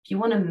you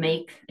want to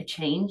make a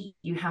change,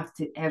 you have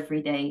to every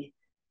day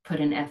put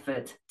in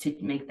effort to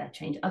make that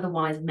change.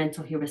 Otherwise,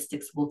 mental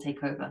heuristics will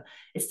take over.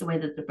 It's the way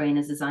that the brain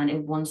is designed.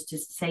 It wants to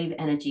save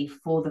energy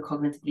for the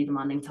cognitively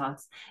demanding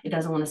tasks. It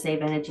doesn't want to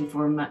save energy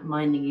for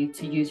reminding you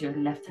to use your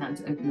left hand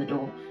to open the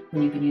door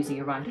when you've been using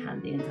your right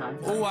hand the entire time.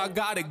 Oh, I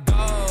gotta go.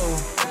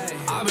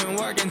 I've been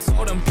working,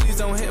 told them please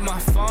don't hit my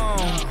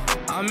phone.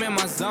 I'm in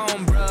my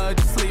zone, bruh,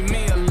 just leave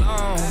me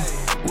alone.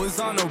 Was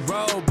on the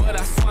road, but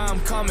I swear I'm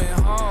coming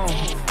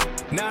home.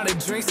 Now the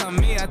drinks on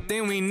me, I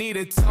think we need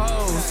a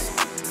toast.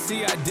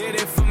 See, I did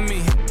it for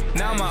me.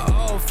 Now my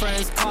old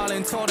friends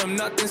calling, told them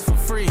nothing's for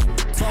free.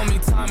 Told me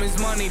time is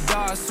money,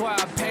 dog, swear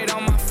I paid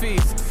all my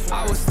fees.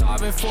 I was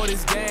starving for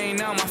this game,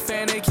 now my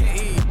family can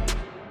eat.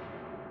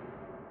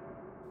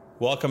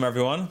 Welcome,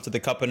 everyone, to the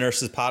Cup of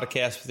Nurses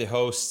podcast with your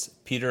hosts,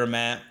 Peter and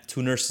Matt,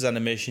 two nurses on a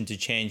mission to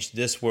change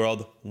this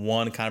world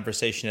one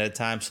conversation at a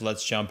time. So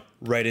let's jump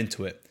right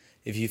into it.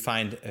 If you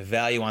find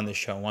value on the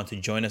show and want to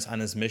join us on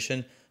this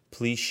mission,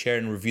 please share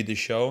and review the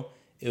show.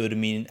 It would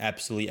mean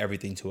absolutely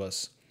everything to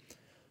us.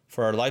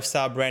 For our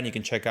lifestyle brand, you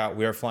can check out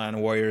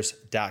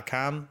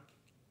weareflyingwarriors.com.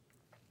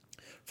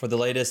 For the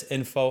latest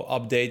info,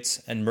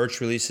 updates, and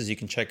merch releases, you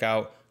can check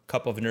out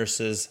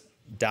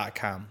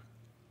cupofnurses.com.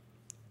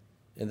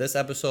 In this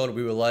episode,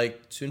 we would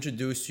like to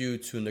introduce you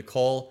to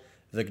Nicole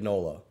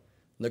Vignola.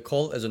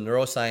 Nicole is a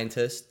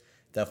neuroscientist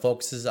that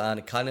focuses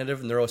on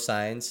cognitive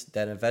neuroscience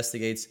that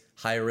investigates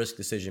high-risk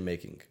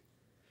decision-making.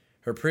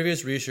 Her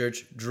previous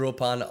research drew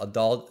upon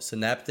adult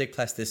synaptic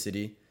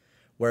plasticity,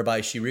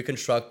 whereby she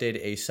reconstructed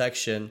a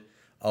section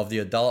of the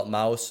adult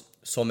mouse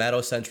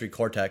somatosensory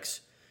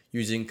cortex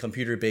using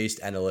computer-based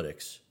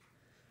analytics,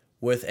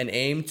 with an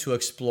aim to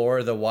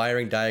explore the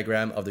wiring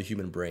diagram of the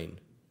human brain.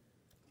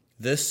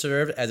 This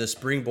served as a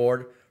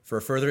springboard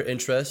for further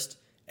interest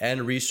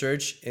and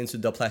research into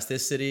the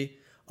plasticity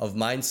of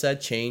mindset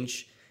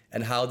change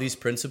and how these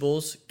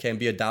principles can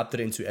be adopted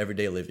into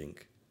everyday living.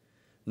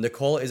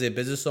 Nicole is a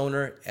business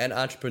owner and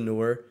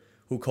entrepreneur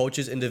who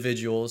coaches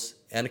individuals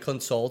and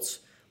consults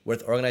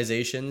with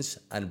organizations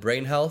on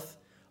brain health,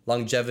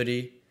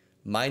 longevity,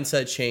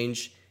 mindset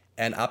change,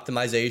 and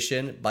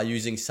optimization by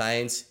using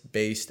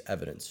science-based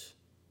evidence.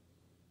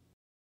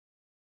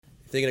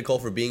 Thank you, Nicole,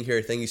 for being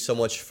here. Thank you so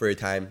much for your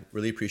time.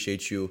 Really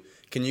appreciate you.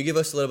 Can you give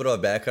us a little bit of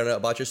a background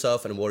about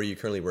yourself and what are you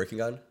currently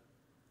working on?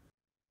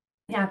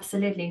 Yeah,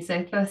 absolutely.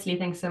 So firstly,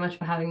 thanks so much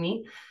for having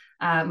me.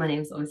 My name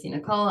is obviously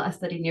Nicole. I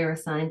studied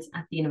neuroscience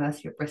at the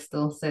University of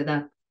Bristol. So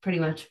that pretty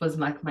much was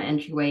like my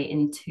entryway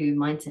into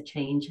mindset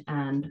change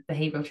and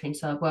behavioral change.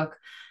 So I work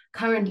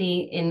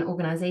currently in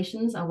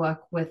organizations. I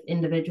work with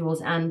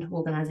individuals and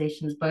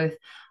organizations both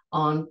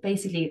on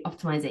basically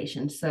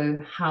optimization. So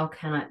how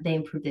can they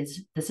improve their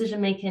decision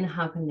making?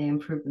 How can they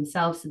improve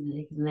themselves so that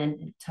they can then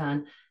in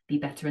turn be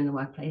better in the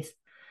workplace?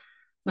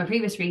 My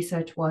previous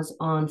research was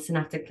on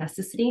synaptic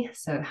plasticity.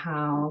 So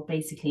how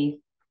basically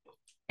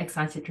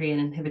excitatory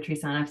and inhibitory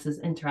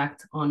synapses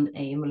interact on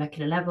a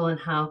molecular level and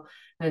how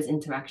those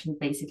interactions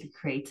basically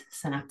create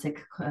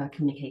synaptic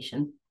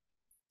communication.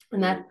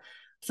 And that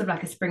sort of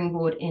like a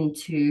springboard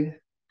into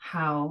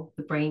how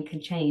the brain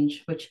can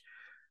change, which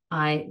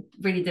I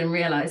really didn't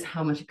realize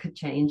how much it could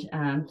change.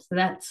 So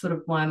that's sort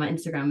of why my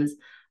Instagram is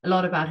a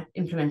lot about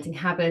implementing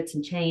habits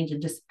and change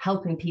and just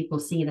helping people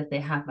see that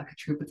they have like a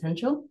true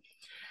potential.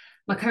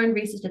 My current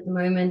research at the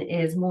moment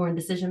is more in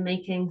decision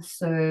making.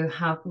 So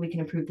how we can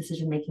improve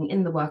decision making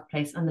in the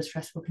workplace under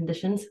stressful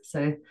conditions.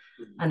 So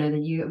I know that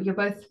you're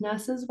both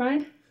nurses,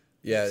 right?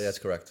 Yeah, that's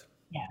correct.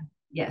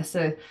 Yeah.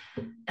 So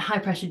high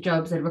pressure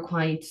jobs that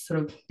require you to sort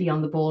of be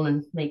on the ball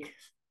and make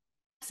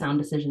sound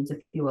decisions, if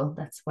you will.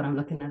 That's what I'm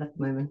looking at the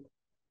moment.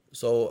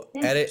 So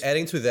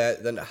adding to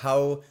that, then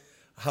how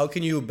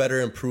can you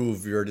better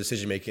improve your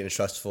decision making in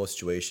stressful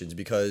situations?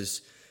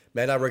 Because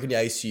Matt and I work in the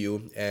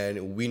ICU,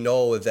 and we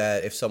know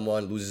that if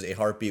someone loses a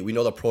heartbeat, we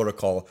know the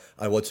protocol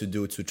on what to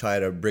do to try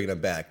to bring them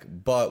back.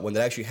 But when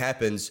that actually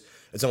happens,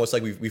 it's almost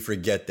like we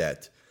forget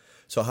that.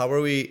 So how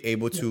are we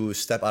able to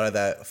step out of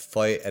that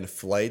fight and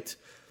flight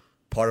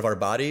part of our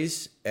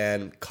bodies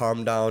and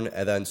calm down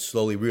and then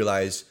slowly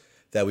realize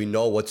that we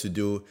know what to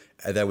do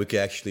and that we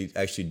can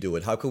actually do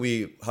it? How can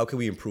we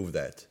improve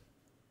that?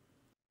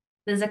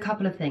 There's a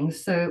couple of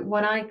things. So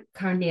what I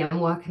currently am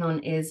working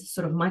on is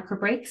sort of micro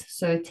breaks.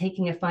 So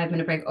taking a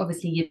 5-minute break.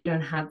 Obviously, you don't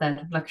have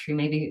that luxury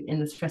maybe in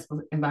the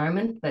stressful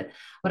environment, but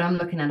what I'm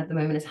looking at the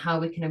moment is how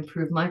we can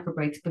improve micro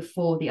breaks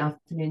before the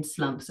afternoon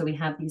slump. So we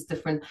have these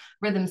different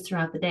rhythms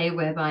throughout the day,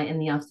 whereby in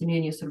the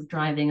afternoon, you're sort of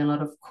driving a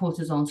lot of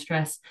cortisol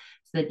stress,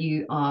 that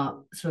you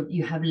are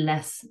you have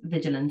less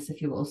vigilance,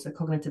 if you will, so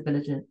cognitive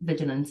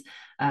vigilance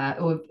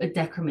or a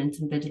decrement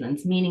in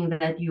vigilance, meaning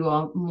that you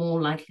are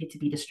more likely to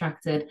be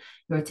distracted,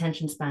 your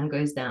attention span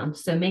goes down.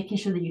 So making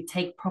sure that you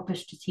take proper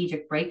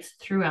strategic breaks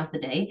throughout the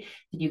day,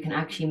 that you can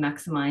actually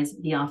maximize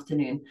the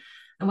afternoon.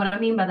 And what I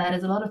mean by that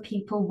is a lot of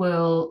people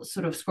will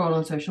sort of scroll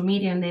on social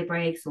media in their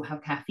breaks or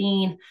have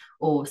caffeine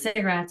or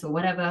cigarettes or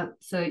whatever.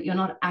 So you're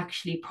not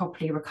actually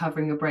properly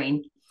recovering your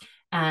brain.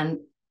 And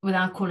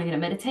without calling it a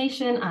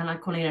meditation, I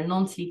like calling it a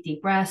non-sleep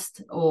deep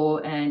rest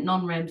or a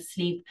non-REM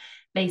sleep.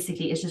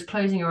 Basically, it's just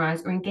closing your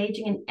eyes or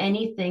engaging in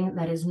anything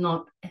that is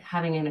not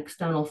having an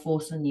external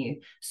force on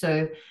you.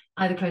 So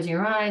either closing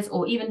your eyes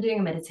or even doing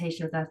a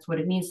meditation if that's what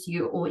it means to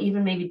you, or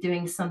even maybe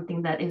doing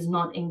something that is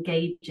not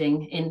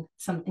engaging in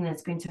something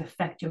that's going to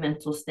affect your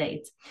mental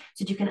state,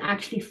 so that you can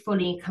actually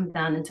fully come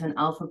down into an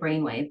alpha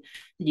brainwave,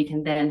 that you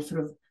can then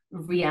sort of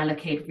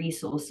reallocate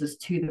resources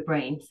to the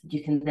brain so that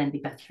you can then be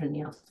better in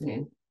the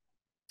afternoon.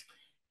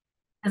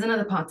 There's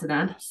another part to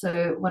that.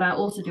 So what I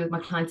also do with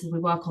my clients is we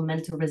work on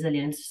mental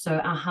resilience.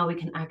 So how we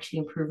can actually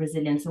improve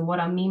resilience. And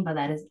what I mean by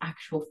that is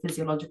actual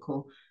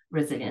physiological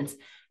resilience.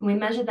 And we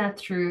measure that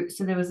through,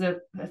 so there was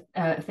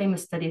a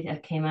famous study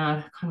that came out,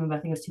 I can't remember, I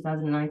think it was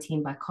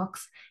 2019 by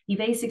Cox. He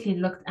basically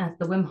looked at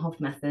the Wim Hof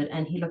method,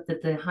 and he looked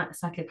at the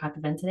cyclic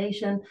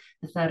hyperventilation,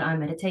 the third eye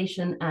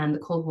meditation, and the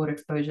cold water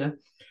exposure.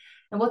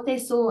 And what they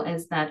saw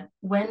is that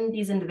when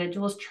these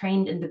individuals,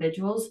 trained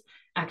individuals,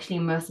 actually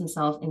immerse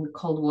themselves in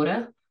cold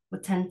water,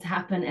 what tend to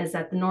happen is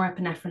that the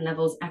norepinephrine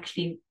levels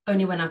actually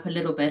only went up a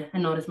little bit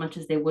and not as much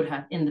as they would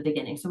have in the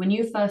beginning. So when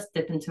you first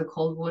dip into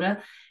cold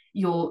water,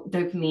 your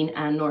dopamine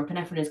and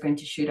norepinephrine is going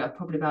to shoot up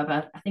probably by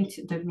about, I think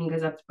dopamine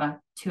goes up to about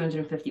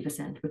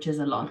 250%, which is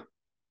a lot.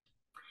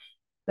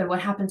 But what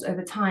happens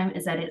over time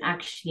is that it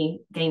actually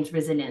gains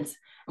resilience.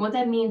 And what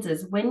that means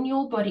is when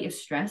your body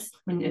is stressed,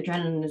 when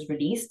adrenaline is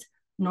released,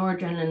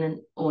 noradrenaline,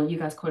 or you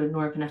guys call it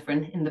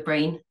norepinephrine in the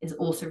brain, is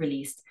also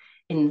released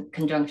in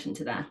conjunction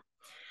to that.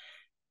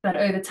 But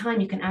over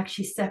time, you can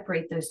actually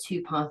separate those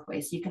two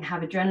pathways. You can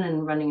have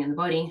adrenaline running in the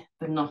body,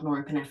 but not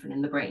norepinephrine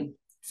in the brain.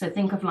 So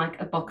think of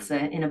like a boxer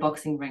in a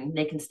boxing ring.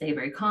 They can stay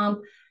very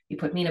calm. You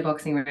put me in a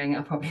boxing ring,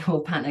 I'll probably will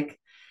panic.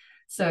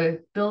 So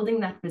building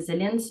that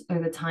resilience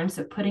over time,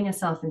 so putting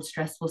yourself in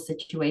stressful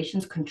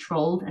situations,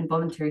 controlled and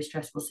voluntary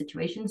stressful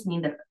situations,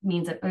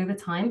 means that over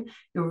time,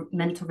 your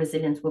mental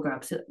resilience will go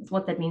up. So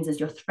what that means is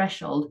your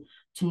threshold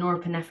to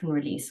norepinephrine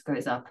release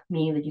goes up,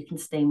 meaning that you can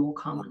stay more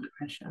calm under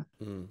pressure.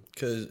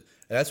 Because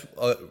that's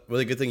a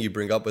really good thing you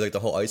bring up with like the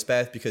whole ice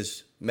bath,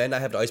 because men and I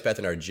have the ice bath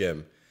in our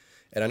gym.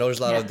 And I know there's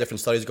a lot of different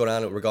studies going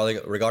on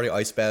regarding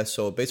ice baths.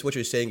 So basically what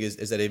you're saying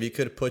is that if you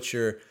could put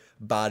your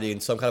body in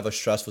some kind of a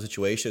stressful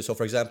situation. So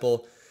for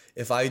example,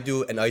 if I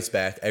do an ice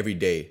bath every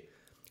day,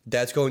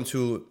 that's going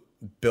to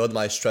build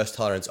my stress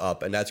tolerance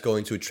up, and that's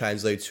going to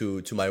translate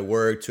to my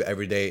work, to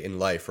every day in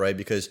life, right?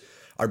 Because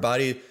our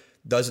body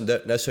doesn't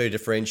necessarily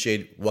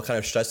differentiate what kind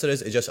of stress it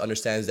is. It just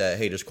understands that,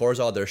 hey, there's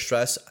cortisol, there's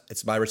stress.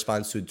 It's my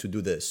response to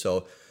do this.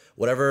 So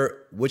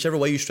whichever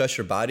way you stress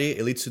your body,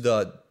 it leads to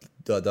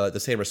the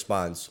same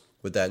response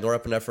with that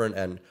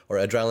norepinephrine or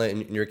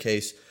adrenaline in your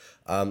case.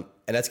 And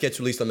that gets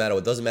released no matter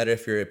what. It doesn't matter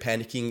if you're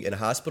panicking in a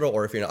hospital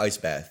or if you're in an ice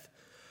bath.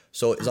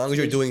 So as long as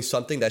you're doing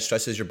something that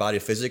stresses your body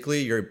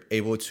physically, you're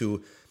able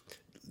to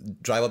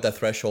drive up that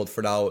threshold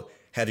for now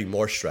having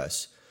more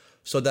stress.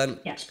 So then,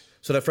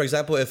 for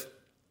example, if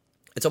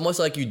it's almost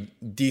like you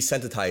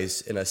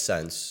desensitize in a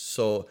sense.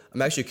 So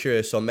I'm actually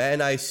curious. So Matt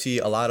and I see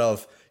a lot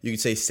of, you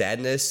could say,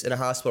 sadness in a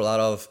hospital, a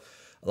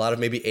lot of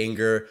maybe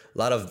anger, a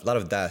lot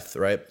of death,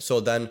 right?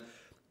 So then,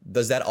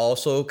 does that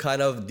also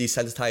kind of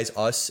desensitize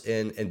us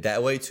in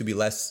that way to be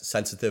less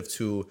sensitive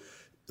to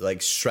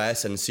like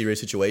stress and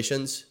serious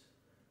situations?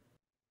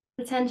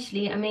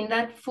 Potentially. I mean,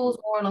 that falls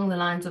more along the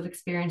lines of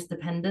experience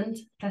dependent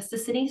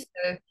plasticity.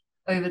 So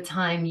over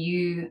time,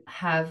 you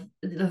have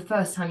the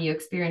first time you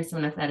experience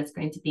something like that, it's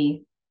going to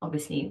be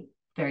obviously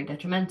very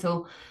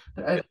detrimental.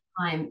 But over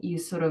time, you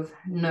sort of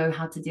know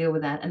how to deal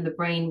with that. And the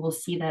brain will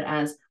see that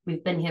as,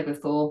 we've been here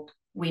before.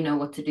 We know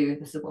what to do.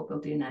 This is what we'll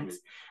do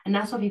next. And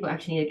that's why people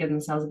actually need to give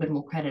themselves a bit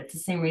more credit. It's the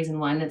same reason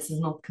why, and this is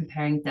not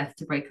comparing death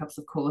to breakups,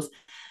 of course,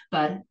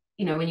 but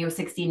you know, when you're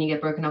 16, you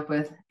get broken up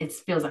with, it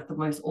feels like the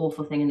most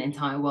awful thing in the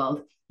entire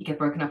world. You get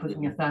broken up with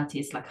in your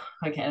 30s, like,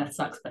 okay, that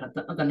sucks, but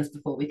I've done this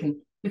before. We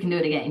can do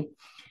it again.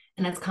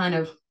 And that's kind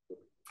of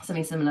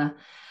something similar.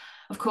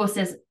 Of course,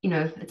 there's, you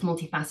know, it's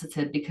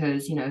multifaceted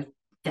because, you know,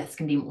 deaths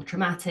can be more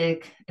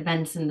traumatic.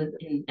 Events in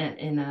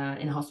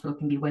a hospital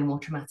can be way more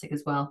traumatic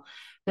as well.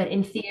 But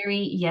in theory,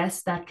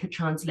 yes, that could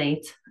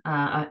translate.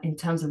 In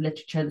terms of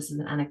literature, this is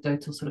an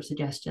anecdotal sort of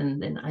suggestion.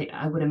 Then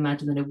I would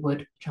imagine that it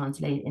would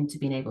translate into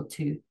being able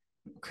to,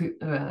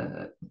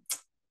 so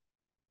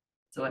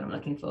what I'm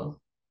looking for,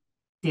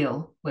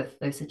 deal with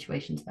those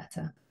situations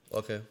better.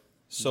 Okay.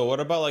 So what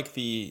about like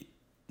the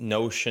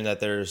notion that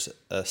there's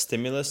a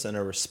stimulus and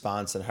a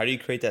response, and how do you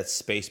create that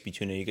space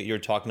between it? You're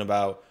talking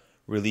about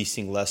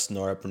releasing less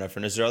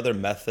norepinephrine. Is there other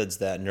methods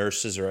that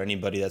nurses or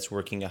anybody that's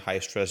working a high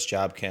stress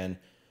job can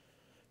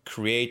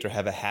create or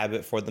have a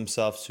habit for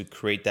themselves to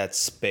create that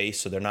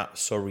space so they're not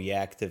so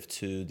reactive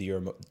to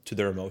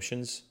their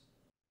emotions?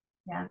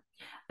 Yeah.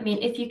 I mean,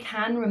 if you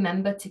can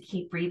remember to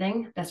keep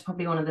breathing, that's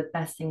probably one of the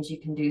best things you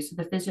can do. So,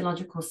 the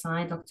physiological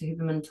side, Dr.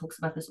 Huberman talks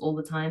about this all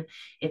the time.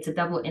 It's a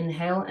double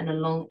inhale and a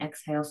long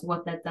exhale. So,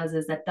 what that does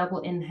is that double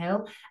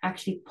inhale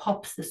actually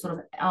pops the sort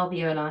of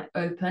alveoli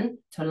open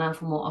to allow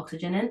for more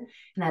oxygen in, and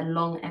that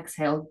long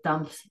exhale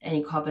dumps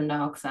any carbon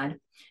dioxide.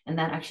 And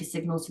that actually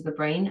signals to the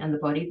brain and the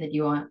body that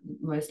you are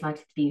most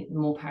likely to be in a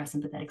more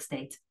parasympathetic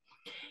state.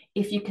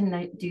 If you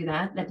can do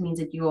that, that means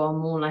that you are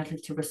more likely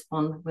to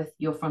respond with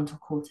your frontal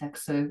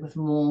cortex, so with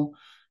more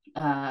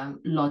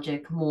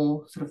logic,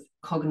 more sort of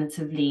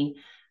cognitively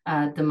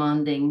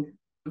demanding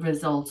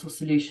results or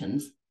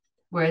solutions.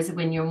 Whereas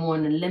when you're more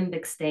in a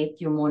limbic state,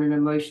 you're more in an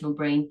emotional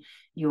brain,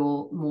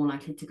 you're more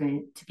likely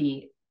to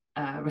be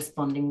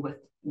responding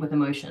with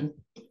emotion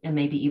and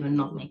maybe even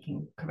not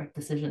making correct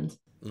decisions.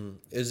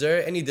 Is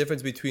there any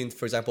difference between,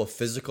 for example,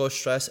 physical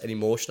stress and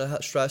emotional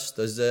stress?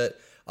 Does it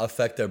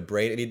affect the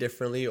brain any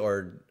differently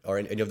or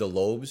in any of the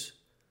lobes?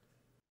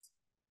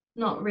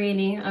 Not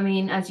really. I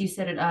mean, as you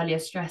said it earlier,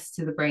 stress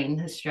to the brain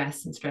is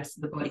stress and stress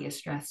to the body is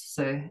stress.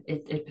 So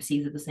it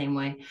perceives it the same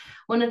way.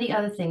 One of the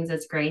other things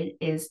that's great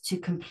is to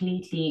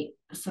completely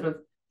sort of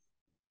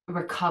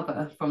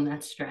recover from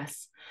that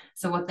stress.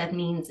 So what that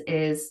means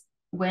is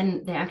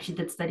when they actually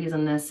did studies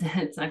on this,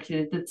 it's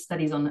actually did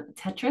studies on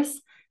Tetris.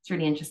 It's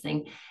really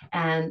interesting.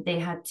 And they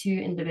had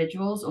two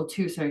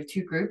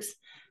groups.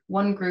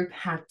 One group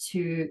had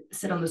to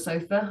sit on the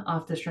sofa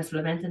after a stressful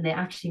event, and they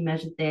actually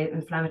measured their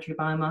inflammatory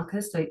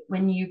biomarkers. So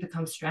when you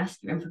become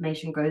stressed, your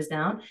inflammation goes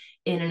down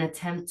in an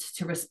attempt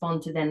to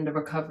respond to then the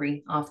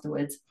recovery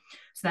afterwards.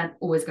 So that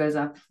always goes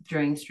up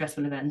during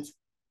stressful events.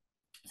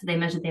 So they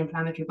measured the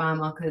inflammatory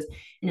biomarkers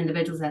in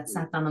individuals that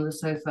sat down on the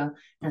sofa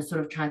and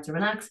sort of tried to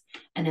relax.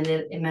 And then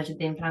they measured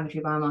the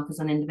inflammatory biomarkers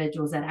on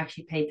individuals that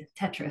actually played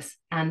Tetris.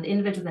 And the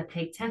individuals that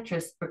played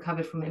Tetris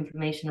recovered from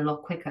inflammation a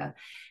lot quicker.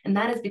 And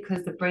that is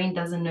because the brain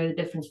doesn't know the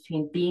difference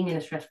between being in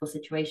a stressful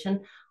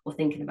situation or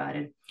thinking about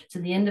it. So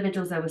the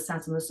individuals that were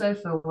sat on the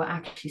sofa were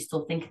actually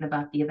still thinking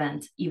about the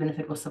event, even if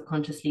it was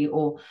subconsciously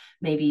or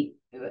maybe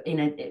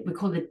we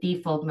call it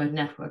default mode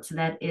network. So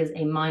that is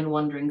a mind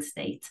wandering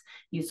state.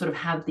 You sort of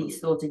have these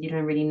thoughts that you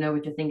don't really know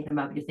what you're thinking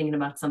about, but you're thinking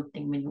about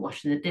something when you're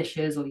washing the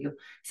dishes or you're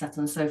sat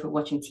on the sofa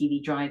watching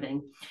TV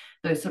driving.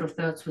 Those sort of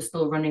thoughts were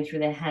still running through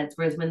their heads.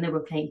 Whereas when they were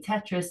playing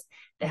Tetris,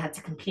 they had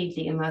to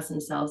completely immerse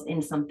themselves in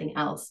something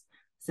else.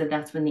 So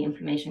that's when the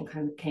inflammation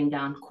kind of came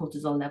down,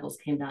 cortisol levels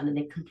came down, and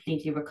they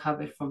completely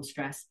recovered from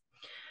stress.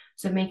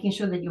 So making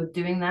sure that you're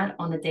doing that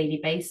on a daily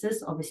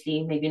basis,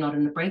 obviously maybe not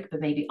in a break, but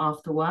maybe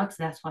after work.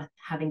 So that's why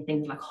having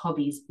things like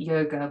hobbies,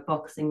 yoga,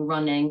 boxing,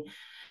 running,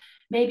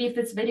 maybe if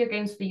it's video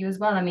games for you as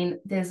well. I mean,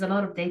 there's a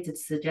lot of data to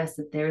suggest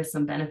that there is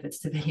some benefits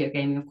to video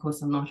gaming. Of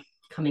course, I'm not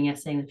coming at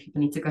saying that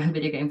people need to go and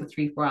video game for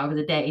 3-4 hours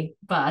a day,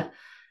 but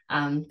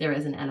there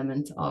is an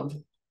element of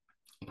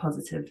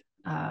positive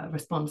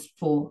response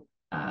for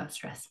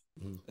stress.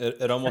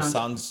 It almost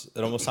sounds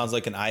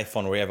like an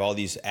iPhone where you have all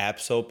these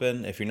apps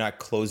open. If you're not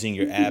closing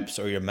your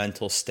apps or your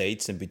mental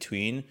states in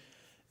between,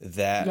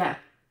 that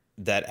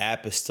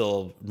app is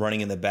still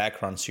running in the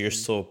background. So you're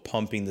still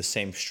pumping the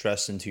same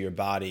stress into your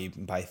body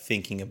by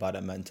thinking about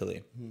it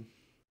mentally.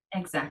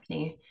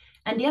 Exactly.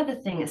 And the other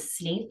thing is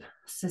sleep.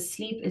 So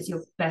sleep is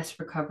your best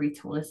recovery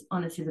tool. It's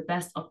honestly the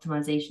best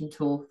optimization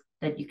tool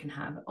that you can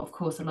have. Of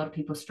course, a lot of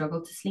people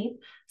struggle to sleep.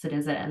 So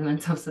there's that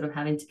element of sort of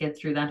having to get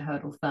through that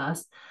hurdle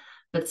first.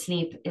 But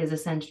sleep is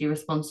essentially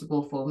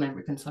responsible for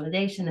memory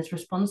consolidation. It's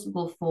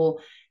responsible for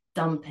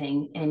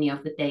dumping any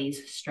of the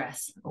day's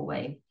stress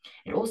away.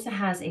 It also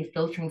has a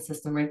filtering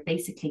system where it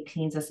basically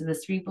cleans us. So the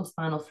cerebral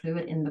spinal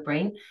fluid in the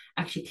brain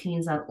actually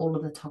cleans out all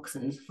of the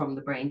toxins from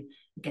the brain,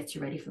 gets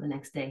you ready for the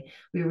next day.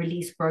 We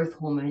release growth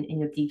hormone in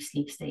your deep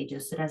sleep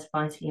stages. So that's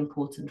vitally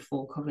important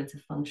for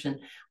cognitive function.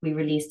 We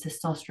release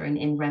testosterone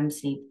in REM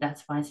sleep.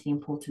 That's vitally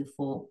important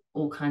for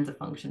all kinds of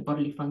function,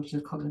 bodily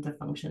functions, cognitive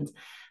functions.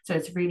 So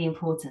it's really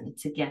important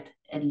to get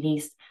at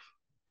least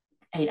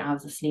 8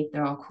 hours of sleep.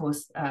 There are, of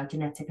course,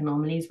 genetic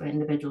anomalies where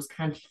individuals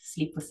can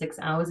sleep for 6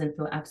 hours and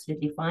feel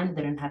absolutely fine.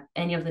 They don't have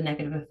any of the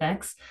negative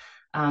effects.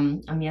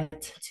 I'm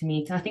yet to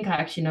meet, I think I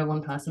actually know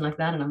one person like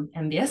that, and I'm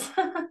envious.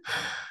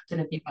 Don't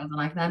know if you guys are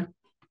like that.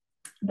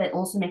 But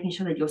also making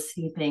sure that you're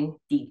sleeping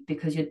deep,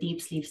 because your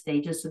deep sleep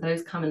stages, so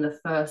those come in the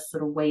first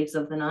sort of waves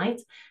of the night.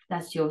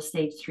 That's your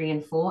stage 3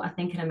 and 4. I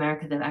think in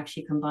America, they've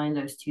actually combined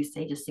those two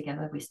stages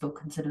together. We still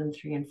consider them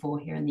 3 and 4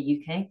 here in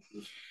the UK.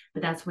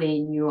 But that's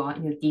when you are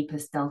in your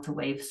deepest delta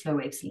wave, slow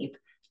wave sleep.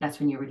 That's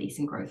when you're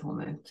releasing growth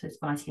hormone. So it's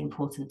vitally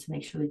important to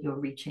make sure that you're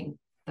reaching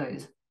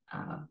those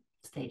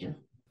stages.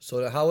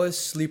 So how is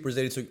sleep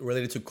related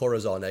to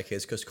cortisol in that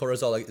case? Because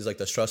cortisol is like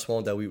the stress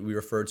hormone that we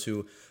refer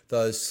to.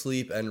 Does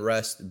sleep and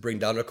rest bring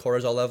down the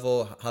cortisol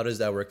level? How does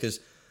that work? And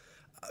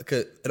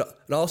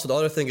also the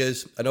other thing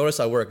is, I notice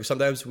at work,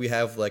 sometimes we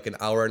have like an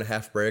hour and a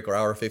half break or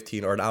hour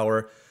 15 or an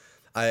hour.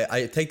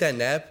 I take that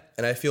nap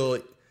and I feel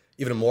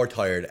even more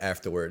tired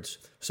afterwards.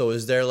 So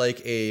is there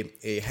like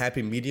a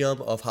happy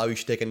medium of how you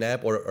should take a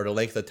nap or the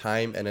length of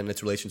time and then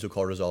its relation to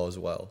cortisol as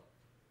well?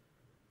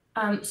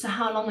 So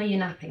how long are you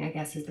napping, I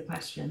guess is the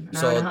question. An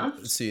hour and a So half?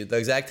 let's see the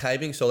exact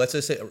timing. So let's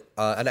just say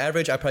on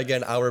average, I probably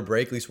get an hour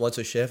break at least once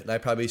a shift, and I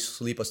probably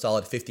sleep a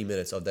solid 50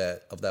 minutes of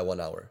that 1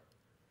 hour.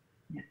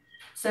 Yeah.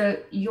 So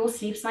your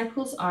sleep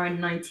cycles are in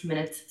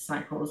 90-minute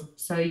cycles.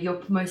 So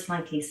you're most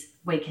likely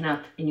waking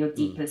up in your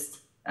deepest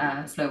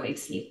slow wave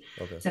sleep.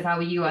 Okay. So if I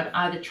were you, I'd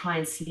either try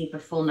and sleep a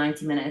full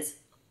 90 minutes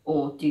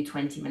or do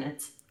 20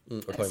 minutes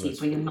Or 20 sleep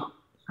minutes. when you're not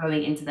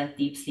going into that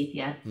deep sleep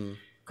yet.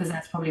 Because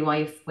that's probably why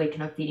you're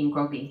waking up feeling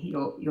groggy.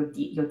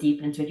 You're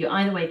deep into it. You're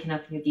either waking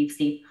up in your deep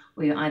sleep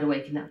or you're either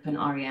waking up in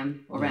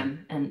REM or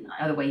REM. And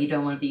either way, you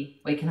don't want to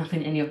be waking up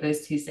in any of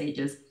those two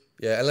stages.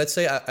 Yeah, and let's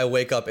say I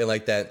wake up in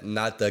like that,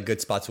 not the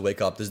good spot to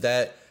wake up. Does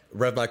that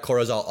rev my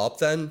cortisol up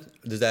then?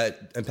 Does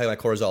that impact my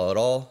cortisol at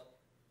all?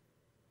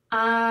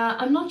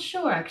 I'm not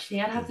sure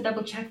actually. I'd have to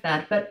double check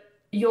that. But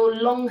your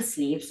long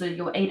sleep, so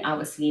your 8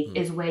 hour sleep,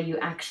 is where you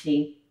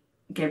actually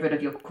get rid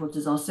of your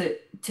cortisol. So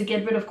to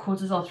get rid of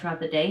cortisol throughout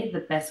the day,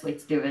 the best way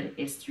to do it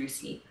is through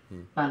sleep.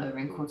 By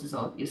lowering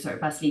cortisol. Sorry,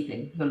 by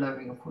sleeping, you're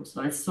lowering your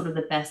cortisol. It's sort of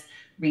the best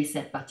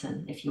reset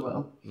button, if you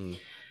will.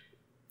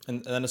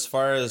 And then as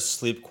far as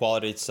sleep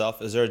quality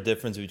itself, is there a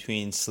difference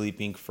between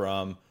sleeping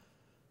from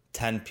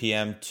 10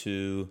 p.m.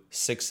 to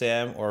 6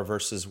 a.m. or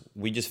versus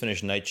we just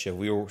finished night shift?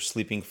 We were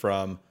sleeping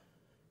from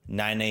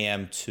 9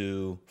 a.m.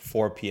 to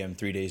 4 p.m.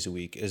 3 days a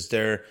week. Is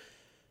there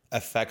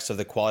effects of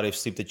the quality of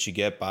sleep that you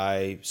get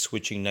by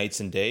switching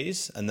nights and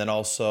days? And then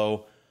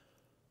also,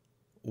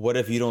 what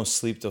if you don't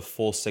sleep the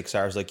full 6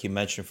 hours like you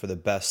mentioned for the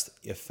best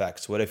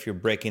effects? What if you're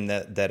breaking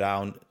that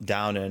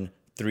down in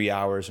 3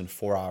 hours and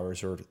 4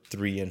 hours or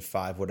 3 and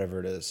 5,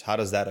 whatever it is? How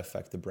does that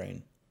affect the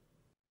brain?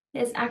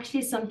 There's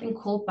actually something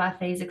called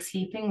biphasic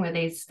sleeping, where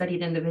they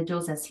studied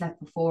individuals that slept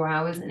for 4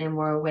 hours and then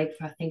were awake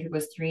for, I think it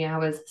was 3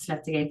 hours,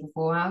 slept again for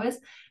 4 hours.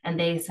 And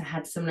they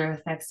had similar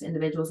effects to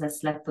individuals that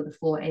slept for the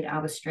full 8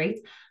 hours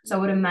straight. So I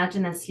would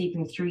imagine that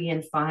sleeping 3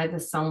 and 5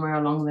 is somewhere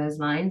along those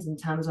lines. In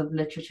terms of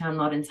literature, I'm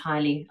not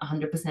entirely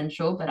 100%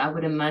 sure, but I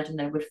would imagine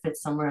that would fit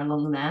somewhere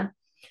along there.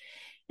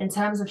 In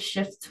terms of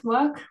shift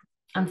work,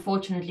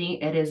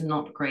 unfortunately, it is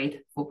not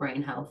great for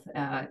brain health.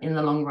 In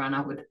the long run,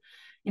 I would,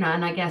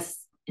 and I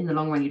guess in the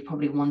long run, you'd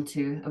probably want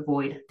to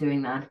avoid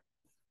doing that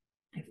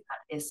if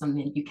that is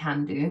something you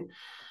can do.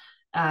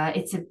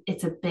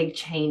 It's a big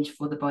change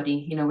for the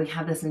body. We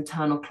have this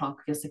internal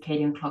clock, your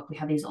circadian clock. We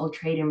have these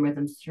ultradian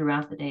rhythms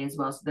throughout the day as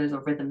well. So those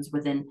are rhythms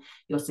within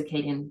your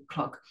circadian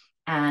clock.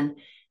 And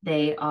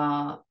they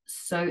are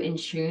so in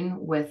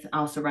tune with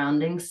our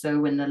surroundings. So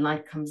when the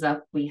light comes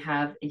up, we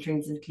have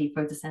intrinsically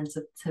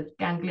photosensitive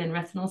ganglion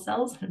retinal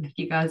cells. I don't know if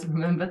you guys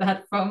remember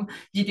that from,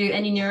 did you do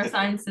any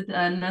neuroscience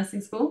at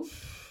nursing school?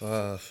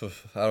 I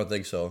don't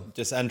think so.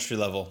 Just entry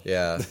level.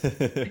 Yeah.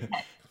 The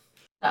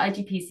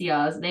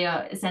IGPCRs, they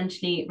are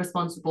essentially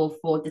responsible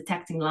for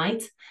detecting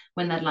light.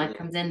 When that light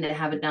comes in, they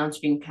have a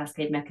downstream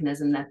cascade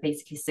mechanism that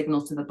basically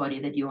signals to the body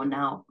that you are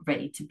now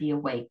ready to be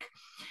awake.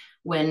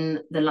 When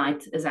the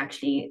light is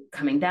actually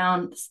coming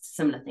down,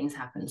 similar things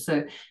happen.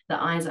 So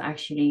the eyes are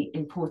actually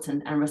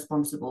important and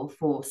responsible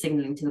for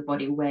signaling to the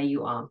body where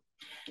you are.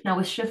 Now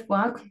with shift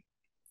work,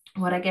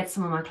 what I get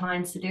some of my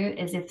clients to do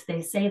is if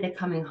they say they're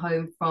coming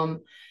home from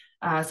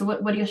so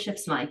what are your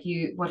shifts like?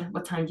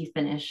 What time do you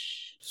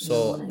finish?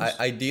 So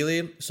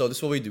ideally, so this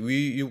is what we do.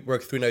 You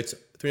work 3 nights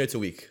a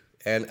week,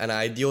 and an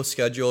ideal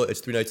schedule is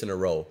 3 nights in a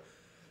row.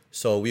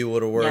 So we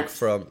would work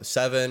from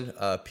 7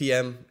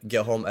 p.m.,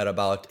 get home at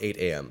about 8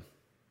 a.m.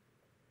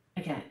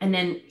 Okay, and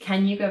then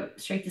can you go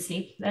straight to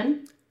sleep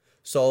then?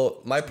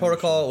 So my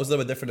protocol was a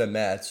little bit different than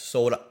Matt's.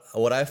 So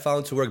what I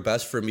found to work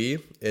best for me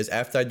is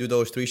after I do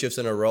those 3 shifts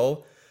in a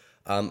row,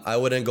 I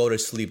wouldn't go to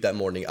sleep that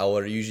morning. I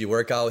would usually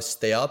work out,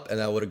 stay up,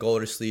 and I would go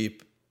to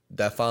sleep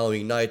that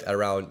following night at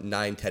around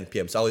 9, 10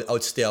 p.m. So I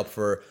would stay up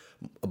for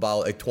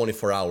about like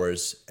 24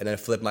 hours and then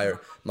flip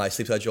my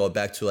sleep schedule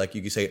back to, like,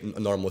 you could say, a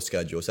normal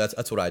schedule. So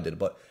that's what I did.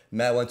 But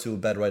Matt went to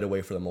bed right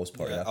away for the most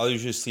part. Yeah. I'll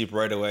usually sleep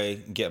right away,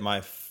 get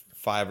my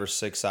 5 or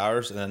 6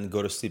 hours, and then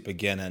go to sleep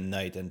again at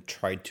night and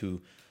try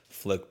to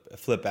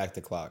flip back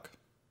the clock.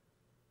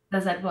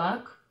 Does that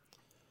work?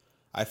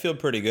 I feel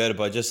pretty good,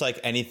 but just like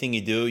anything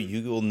you do,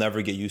 you will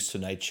never get used to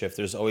night shift.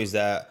 There's always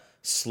that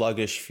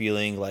sluggish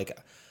feeling. Like,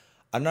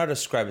 I'm not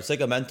describing. It's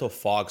like a mental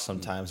fog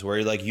sometimes where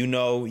you're like,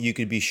 you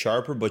could be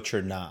sharper, but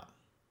you're not.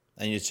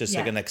 And it's just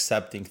like an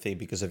accepting thing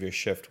because of your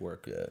shift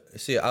work. Yeah.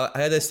 See, I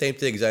had the same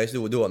thing because I used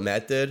to do what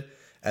Matt did.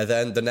 And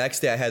then the next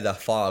day I had that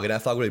fog, and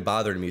that fog really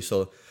bothered me.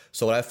 So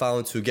what I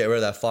found to get rid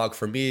of that fog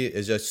for me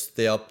is just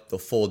stay up the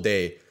full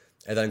day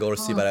and then go to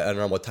sleep at a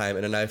normal time.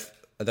 And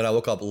then I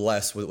woke up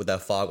less with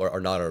that fog or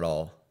not at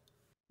all.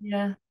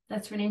 Yeah,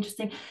 that's really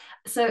interesting.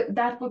 So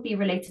that would be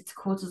related to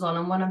cortisol.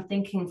 And what I'm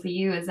thinking for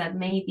you is that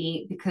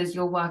maybe because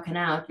you're working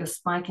out, you're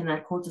spiking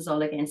that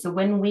cortisol again. So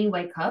when we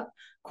wake up,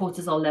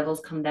 cortisol levels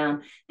come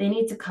down. They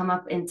need to come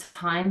up in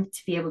time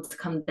to be able to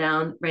come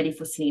down ready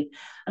for sleep.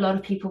 A lot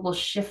of people will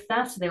shift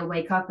that. So they'll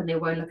wake up and they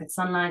won't look at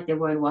sunlight, they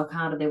won't work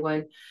out, or they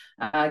won't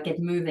get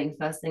moving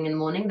first thing in the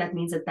morning. That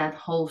means that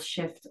whole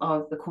shift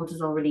of the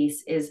cortisol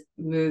release is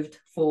moved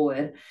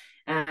forward.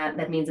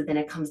 That means that then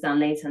it comes down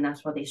later, and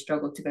that's why they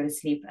struggle to go to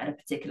sleep at a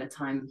particular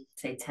time,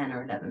 say 10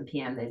 or 11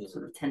 p.m. They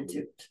sort of tend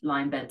to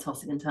lie in bed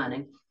tossing and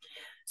turning.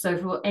 So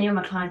for any of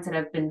my clients that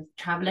have been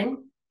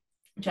traveling,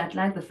 jet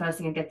lag, the first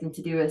thing I get them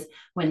to do is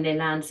when they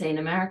land, say in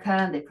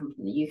America, they come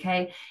from the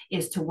UK,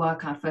 is to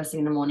work out first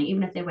thing in the morning,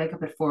 even if they wake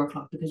up at 4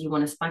 o'clock, because you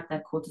want to spike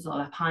that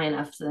cortisol up high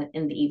enough so that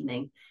in the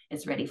evening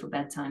it's ready for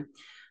bedtime.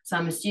 So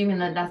I'm assuming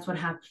that that's what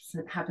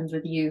happens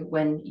with you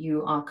when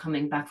you are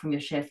coming back from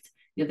your shift.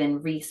 You're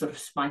then sort of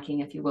spiking,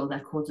 if you will,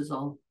 that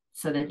cortisol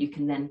so that you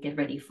can then get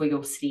ready for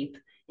your sleep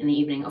in the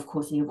evening. Of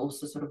course, and you've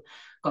also sort of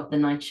got the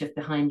night shift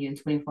behind you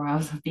and 24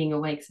 hours of being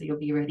awake, so you'll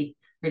be really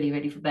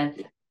ready for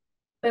bed.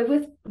 But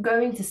with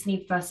going to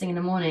sleep first thing in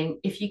the morning,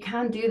 if you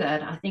can do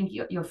that, I think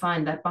you'll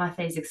find that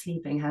biphasic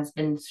sleeping has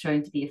been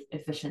shown to be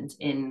efficient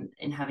in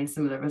having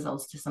similar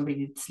results to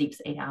somebody who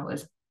sleeps 8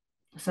 hours.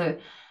 So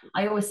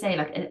I always say,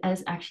 like, it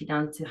is actually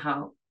down to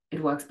how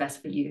it works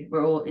best for you.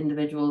 We're all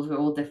individuals, we're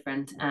all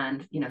different.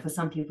 And, you know, for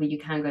some people, you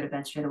can go to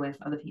bed straight away.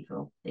 For other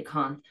people, they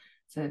can't.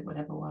 So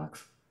whatever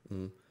works.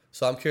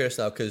 So I'm curious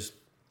now, because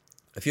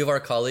a few of our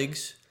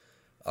colleagues,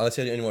 let's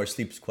say any more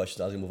sleep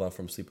questions. I was gonna move on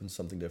from sleep into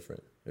something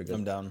different. You're good.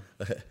 I'm down.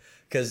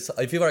 Because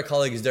a few of our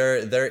colleagues,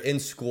 they're in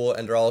school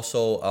and they're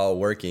also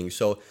working.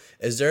 So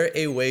is there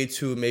a way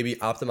to maybe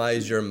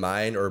optimize your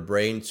mind or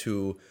brain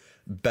to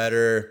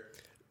better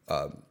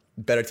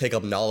take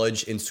up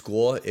knowledge in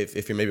school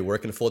if you're maybe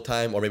working full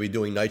time or maybe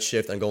doing night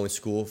shift and going to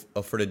school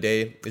for the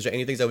day? Is there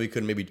any things that we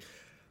could maybe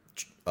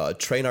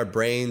train our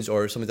brains,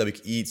 or something that we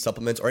could eat,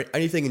 supplements, or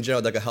anything in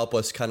general that could help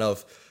us kind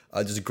of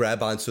just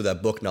grab onto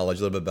that book knowledge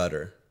a little bit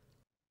better?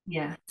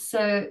 Yeah,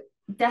 so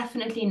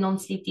definitely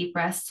non-sleep deep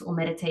rests or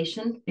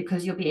meditation,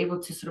 because you'll be able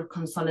to sort of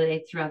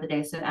consolidate throughout the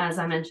day. So as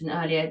I mentioned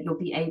earlier, you'll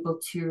be able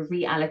to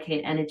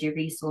reallocate energy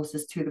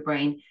resources to the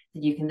brain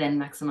that you can then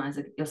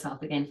maximize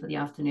yourself again for the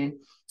afternoon.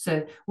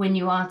 So when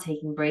you are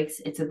taking breaks,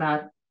 it's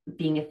about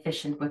being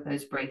efficient with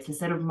those breaks.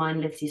 Instead of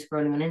mindlessly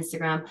scrolling on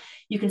Instagram,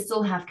 you can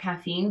still have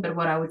caffeine, but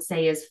what I would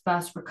say is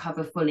first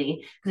recover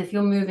fully, because if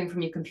you're moving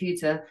from your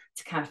computer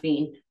to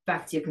caffeine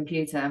back to your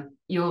computer,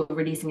 you're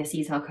releasing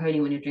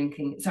acetylcholine when you're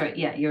drinking.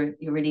 You're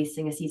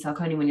releasing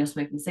acetylcholine when you're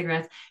smoking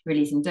cigarettes, you're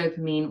releasing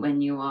dopamine when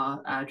you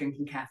are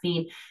drinking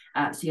caffeine.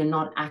 So you're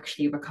not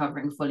actually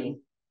recovering fully.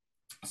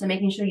 So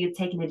making sure you're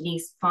taking at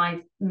least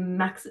ideally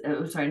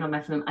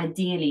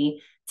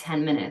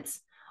 10 minutes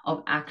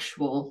of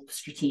actual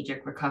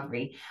strategic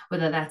recovery,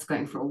 whether that's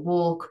going for a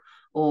walk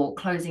or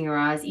closing your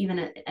eyes,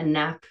 even a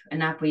nap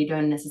where you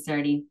don't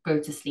necessarily go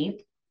to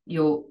sleep,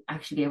 you'll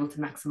actually be able to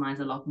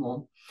maximize a lot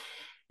more.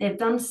 They've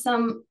done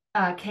some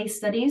case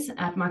studies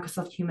at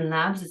Microsoft Human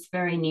Labs. It's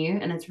very new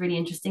and it's really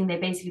interesting. They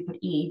basically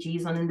put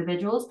EEGs on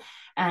individuals,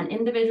 and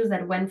individuals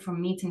that went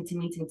from meeting to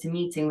meeting to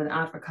meeting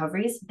without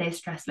recoveries, their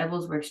stress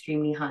levels were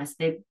extremely high.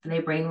 So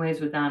their brainwaves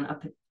were down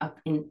up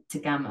into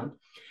gamma.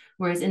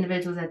 Whereas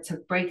individuals that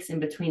took breaks in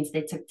between, so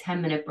they took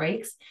 10-minute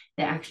breaks,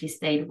 they actually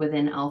stayed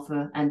within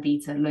alpha and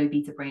beta, low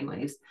beta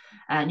brainwaves.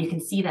 And you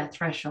can see that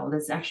threshold.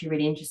 It's actually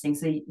really interesting.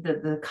 So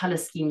the color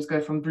schemes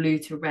go from blue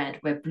to red,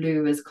 where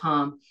blue is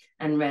calm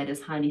and red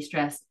is highly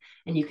stressed.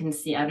 And you can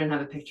see, I don't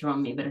have a picture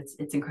on me, but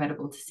it's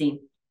incredible to see.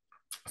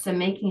 So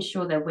making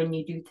sure that when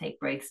you do take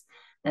breaks,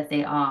 that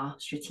they are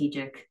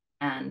strategic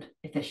and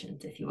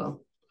efficient, if you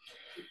will.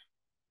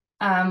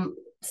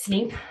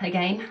 Sleep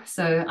again.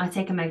 So I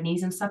take a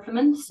magnesium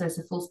supplement. So it's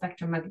a full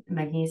spectrum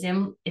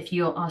magnesium. If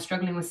you are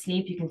struggling with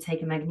sleep, you can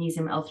take a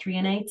magnesium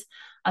L-threonate.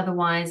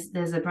 Otherwise,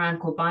 there's a brand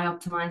called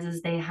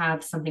Bioptimizers. They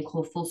have something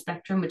called full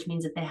spectrum, which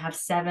means that they have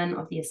 7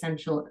 of the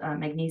essential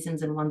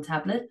magnesiums in one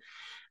tablet.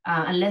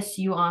 Unless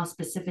you are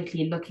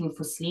specifically looking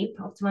for sleep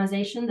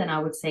optimization, then I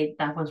would say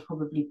that one's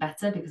probably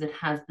better because it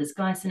has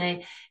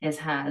bisglycinate.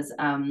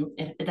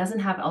 It doesn't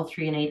have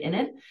L-threonate in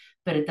it,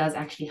 but it does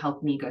actually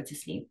help me go to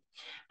sleep.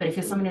 But if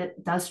you're somebody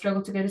that does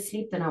struggle to go to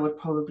sleep, then I would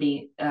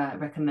probably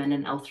recommend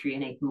an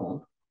L-threonate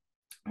more.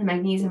 The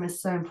magnesium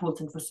is so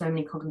important for so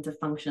many cognitive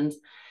functions.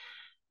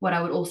 What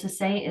I would also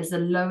say is the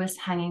lowest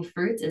hanging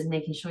fruit is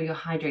making sure you're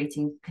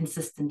hydrating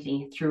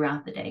consistently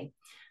throughout the day.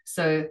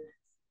 So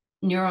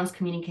neurons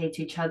communicate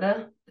to each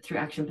other through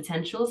action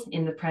potentials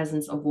in the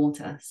presence of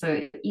water.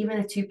 So even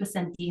a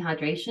 2%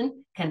 dehydration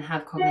can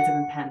have cognitive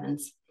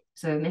impairments.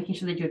 So making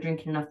sure that you're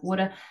drinking enough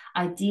water.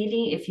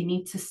 Ideally, if you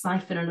need to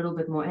siphon a little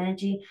bit more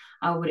energy,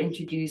 I would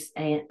introduce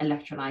an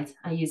electrolyte.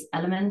 I use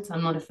Element.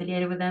 I'm not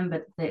affiliated with them,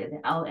 but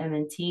the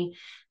LMNT,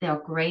 they are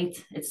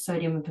great. It's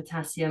sodium and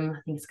potassium.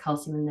 I think it's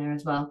calcium in there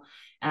as well.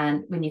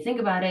 And when you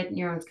think about it,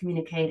 neurons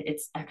communicate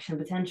its action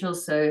potential.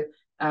 So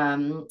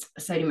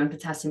sodium and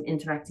potassium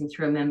interacting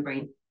through a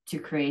membrane to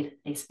create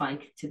a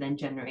spike to then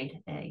generate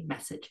a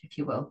message, if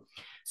you will.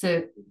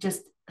 So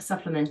just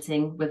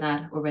supplementing with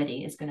that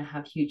already is going to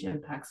have huge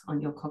impacts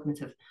on your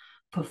cognitive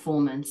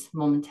performance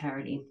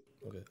momentarily.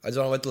 Okay. I just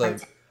want to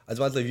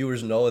let the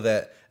viewers know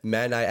that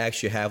Matt and I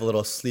actually have a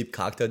little sleep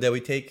cocktail that we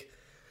take.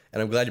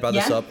 And I'm glad you brought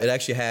this up. It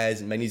actually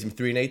has magnesium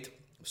threonate.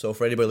 So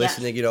for anybody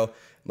listening, you know,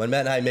 when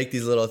Matt and I make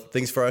these little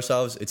things for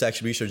ourselves, it's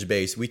actually research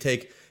based. We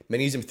take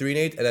magnesium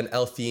threonate and then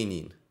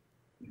L-theanine.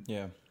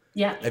 Yeah.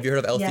 Yeah. Have you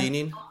heard of Yeah.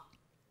 L-theanine?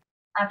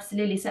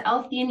 Absolutely. So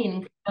L-theanine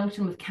in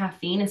conjunction with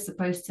caffeine is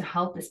supposed to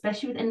help,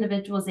 especially with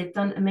individuals. They've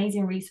done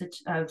amazing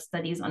research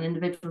studies on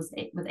individuals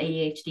with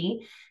ADHD.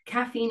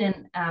 Caffeine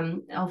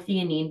and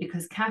L-theanine,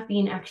 because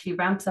caffeine actually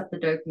ramps up the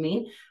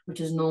dopamine, which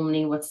is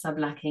normally what's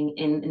sublacking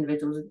in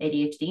individuals with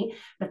ADHD.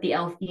 But the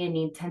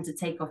L-theanine tends to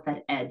take off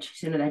that edge,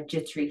 so, that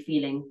jittery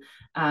feeling.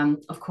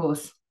 Of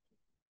course,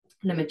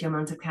 limit your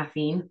amount of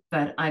caffeine,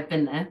 but I've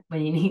been there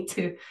when you need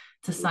to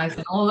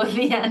siphon all of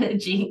the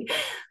energy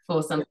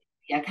for something.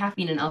 Yeah,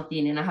 caffeine and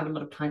L-theanine, I have a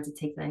lot of clients to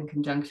take that in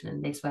conjunction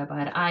and they swear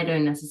by it. I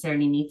don't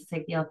necessarily need to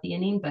take the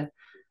L-theanine, but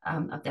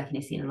I've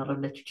definitely seen a lot of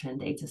literature and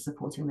data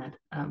supporting that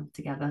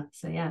together.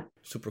 So yeah.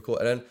 Super cool.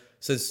 And then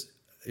since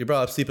you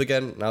brought up sleep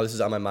again, now this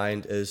is on my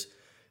mind is,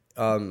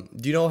 do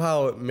you know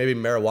how maybe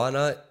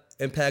marijuana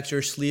impacts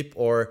your sleep,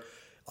 or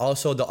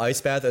also the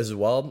ice bath as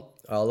well?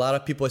 A lot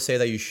of people say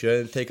that you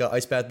shouldn't take an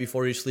ice bath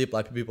before you sleep. A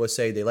lot of people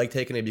say they like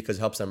taking it because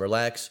it helps them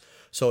relax.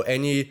 So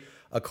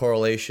a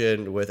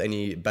correlation with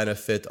any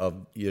benefit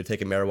of either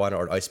taking marijuana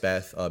or an ice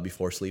bath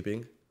before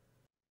sleeping?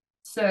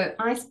 So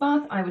ice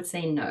bath, I would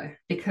say no,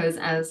 because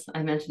as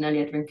I mentioned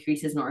earlier, it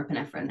increases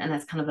norepinephrine, and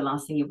that's kind of the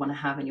last thing you want to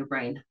have in your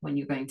brain when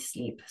you're going to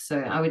sleep.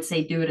 So I would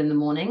say do it in the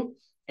morning.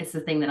 It's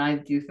the thing that I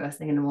do first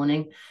thing in the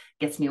morning,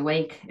 gets me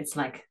awake. It's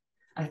like,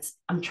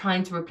 I'm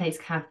trying to replace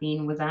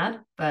caffeine with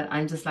that, but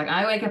I'm just like,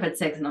 I wake up at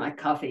 6 and I'm like,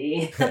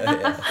 coffee.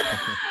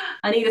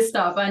 I need to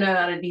stop. I know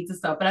that I need to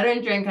stop, but I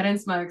don't drink, I don't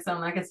smoke. So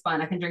I'm like, it's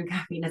fine. I can drink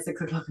caffeine at 6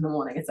 o'clock in the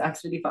morning. It's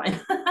absolutely fine.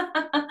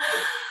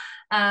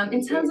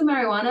 In terms of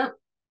marijuana,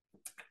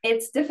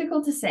 it's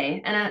difficult to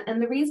say.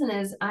 And the reason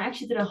is I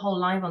actually did a whole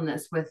live on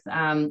this with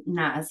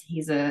Naz.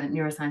 He's a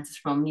neuroscientist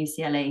from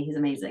UCLA. He's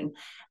amazing.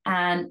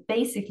 And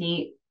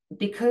basically,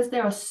 because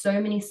there are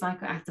so many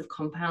psychoactive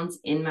compounds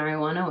in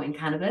marijuana or in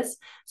cannabis,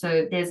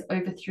 so there's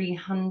over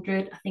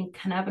 300, I think,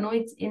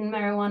 cannabinoids in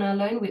marijuana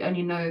alone. We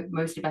only know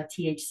mostly about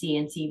THC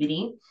and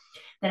CBD,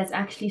 that it's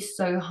actually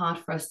so hard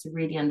for us to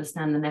really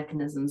understand the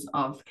mechanisms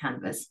of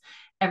cannabis.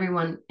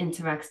 Everyone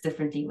interacts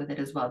differently with it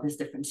as well. There's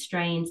different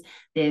strains,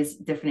 there's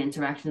different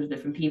interactions with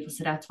different people.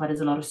 So that's why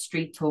there's a lot of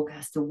street talk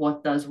as to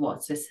what does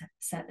what. So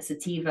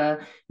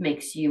sativa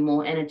makes you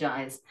more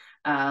energized.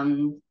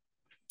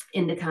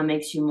 Indica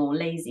makes you more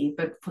lazy,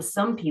 but for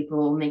some people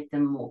it'll make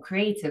them more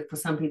creative. For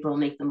some people it'll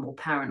make them more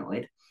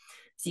paranoid.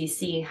 So you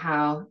see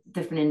how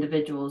different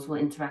individuals will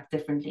interact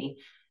differently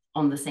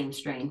on the same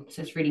strain.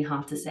 So it's really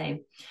hard to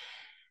say.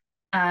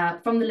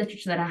 From the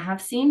literature that I have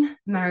seen,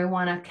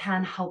 marijuana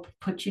can help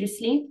put you to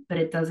sleep, but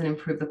it doesn't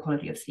improve the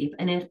quality of sleep.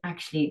 And it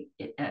actually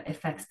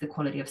affects the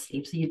quality of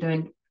sleep. So you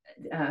don't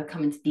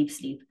come into deep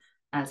sleep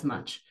as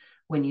much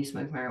when you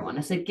smoke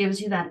marijuana. So it gives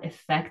you that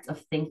effect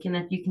of thinking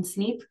that you can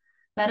sleep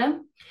better.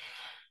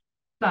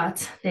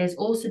 But there's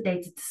also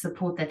data to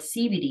support that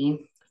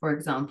CBD, for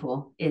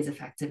example, is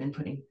effective in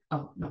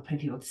not putting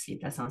people to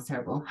sleep. That sounds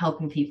terrible.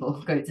 Helping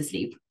people go to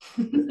sleep.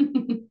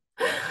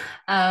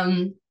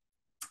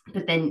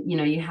 But then,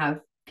 you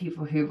have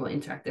people who will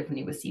interact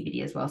differently with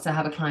CBD as well. So I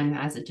have a client who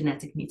has a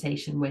genetic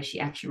mutation where she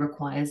actually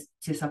requires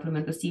to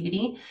supplement with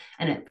CBD,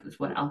 and it is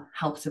what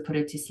helps her put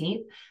her to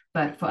sleep.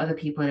 But for other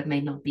people, it may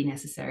not be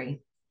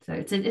necessary. So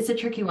it's a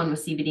tricky one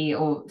with CBD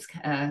or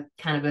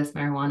cannabis,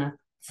 marijuana,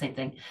 same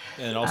thing.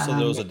 And also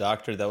there was a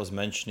doctor that was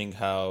mentioning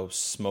how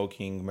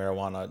smoking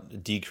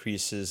marijuana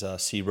decreases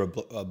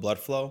cerebral blood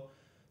flow.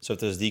 So if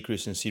there's a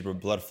decrease in cerebral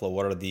blood flow,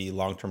 what are the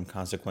long-term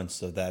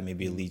consequences of that?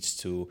 Maybe it leads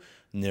to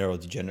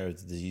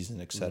neurodegenerative disease and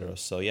et cetera.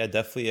 So yeah,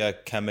 definitely a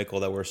chemical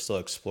that we're still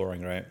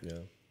exploring, right? Yeah.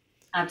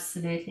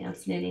 Absolutely. And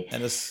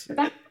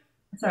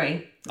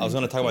sorry. I was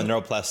going to talk about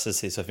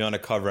neuroplasticity. So if you want to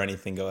cover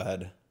anything, go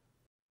ahead.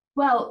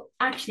 Well,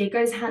 actually, it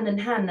goes hand in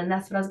hand, and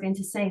that's what I was going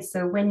to say.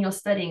 So when you're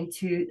studying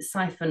to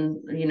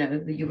siphon,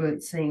 you were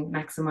saying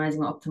maximizing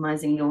or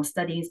optimizing your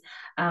studies,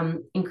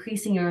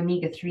 increasing your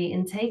omega-3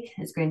 intake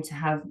is going to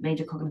have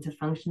major cognitive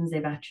functions.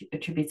 They've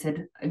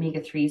attributed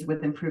omega-3s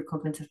with improved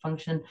cognitive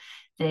function.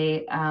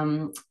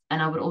 And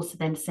I would also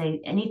then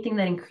say anything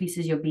that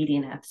increases your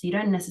BDNF. So you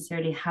don't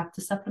necessarily have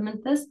to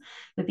supplement this.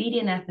 The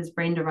BDNF is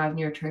brain-derived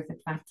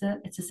neurotrophic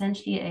factor. It's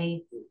essentially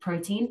a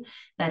protein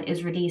that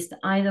is released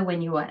either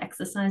when you are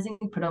exercising,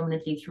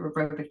 predominantly through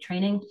aerobic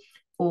training,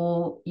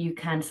 or you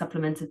can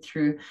supplement it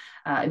through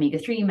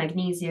omega-3,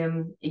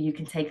 magnesium. You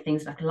can take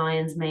things like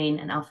lion's mane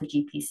and alpha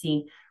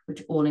GPC,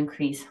 which all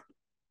increase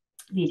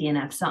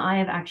BDNF. So I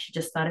have actually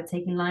just started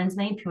taking lion's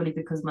mane purely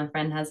because my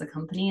friend has a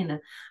company and I'm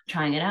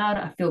trying it out.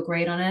 I feel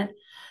great on it.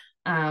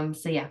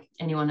 So yeah,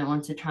 anyone that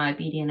wants to try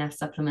BDNF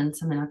supplement,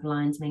 something like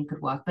lion's mane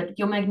could work, but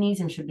your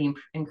magnesium should be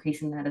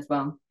increasing that as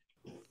well.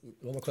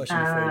 One more question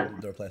before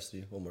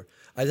neuroplasticity. One more.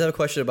 I just have a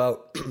question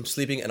about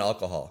sleeping and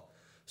alcohol.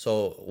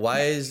 So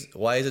why is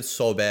it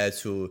so bad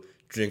to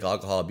drink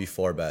alcohol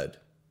before bed?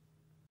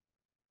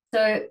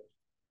 So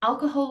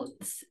alcohol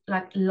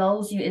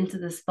lulls you into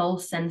this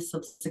false sense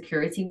of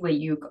security where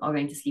you are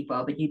going to sleep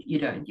well, but you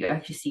don't. You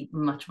actually sleep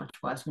much, much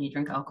worse when you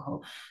drink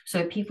alcohol.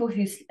 So people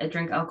who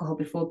drink alcohol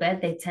before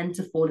bed, they tend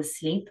to fall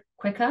asleep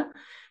quicker,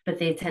 but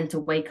they tend to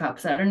wake up.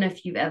 So I don't know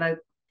if you've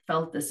ever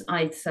felt this.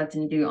 I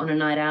certainly do on a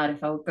night out.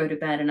 If I would go to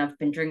bed and I've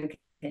been drinking,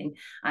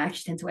 I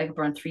actually tend to wake up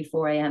around 3,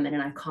 4 a.m. and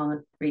then I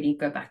can't really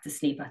go back to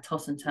sleep. I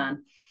toss and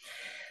turn.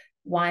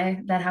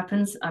 Why that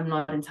happens, I'm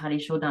not entirely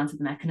sure, down to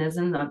the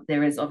mechanism.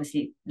 There is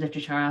obviously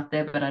literature out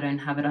there, but I don't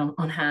have it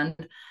on hand.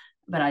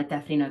 But I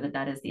definitely know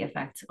that is the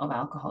effect of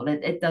alcohol.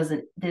 It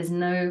doesn't, there's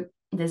no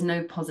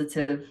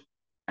positive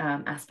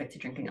aspect to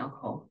drinking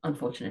alcohol,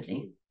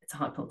 unfortunately. It's a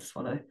hard pill to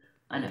swallow.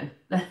 I know.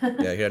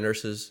 Yeah, here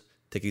nurses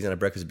take these on a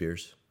breakfast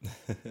beers.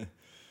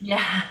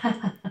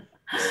 Yeah.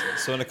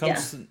 So when it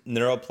comes to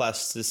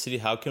neuroplasticity,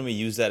 how can we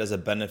use that as a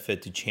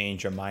benefit to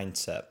change our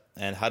mindset?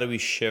 And how do we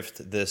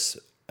shift this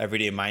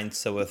everyday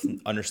mindset with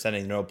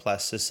understanding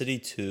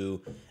neuroplasticity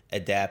to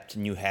adapt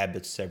new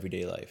habits to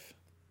everyday life?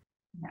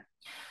 Yeah.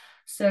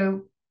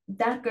 So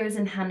that goes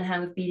in hand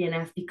with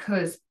BDNF,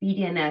 because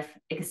BDNF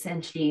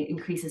essentially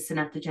increases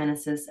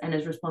synaptogenesis and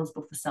is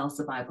responsible for cell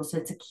survival. So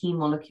it's a key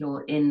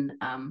molecule in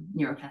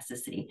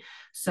neuroplasticity.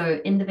 So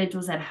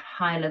individuals at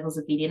high levels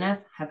of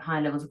BDNF have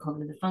high levels of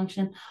cognitive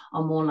function,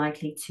 are more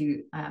likely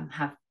to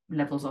have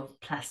levels of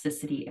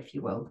plasticity, if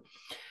you will.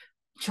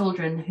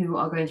 Children who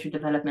are going through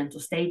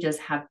developmental stages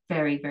have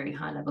very, very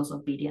high levels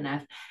of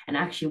BDNF. And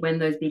actually, when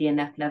those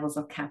BDNF levels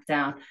are capped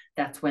out,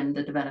 that's when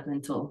the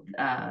developmental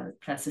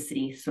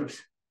plasticity sort of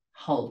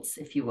halts,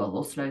 if you will,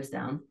 or slows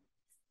down.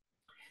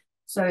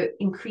 So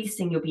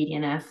increasing your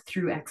BDNF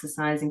through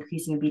exercise,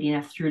 increasing your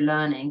BDNF through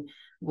learning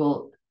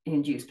will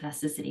induce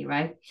plasticity,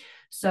 right?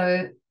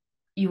 So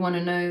did you want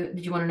to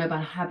know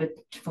about habit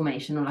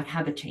formation or like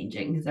habit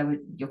changing? Is that what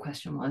your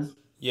question was?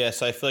 Yeah,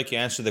 so I feel like you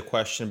answered the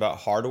question about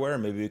hardware.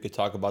 Maybe we could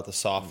talk about the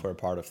software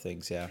part of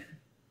things. Yeah.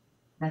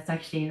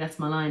 That's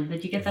my line.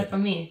 Did you get that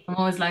from me? I'm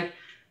always like,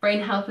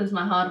 brain health is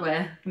my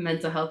hardware,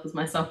 mental health is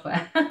my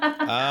software.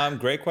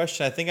 Great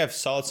question. I think I've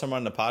saw it somewhere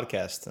on the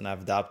podcast and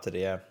I've adopted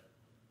it. Yeah.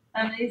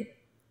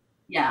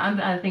 Yeah,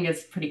 I think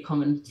it's a pretty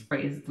common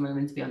phrase at the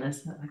moment, to be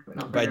honest.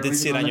 But I did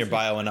see it on your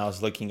bio when I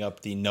was looking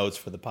up the notes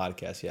for the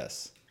podcast.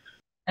 Yes.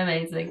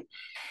 Amazing.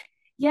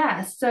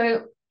 Yeah.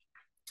 So,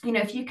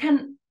 if you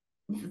can,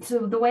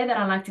 so the way that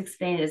I like to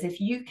explain it is,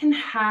 if you can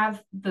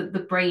have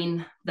the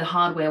brain, the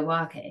hardware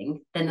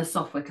working, then the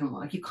software can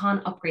work. You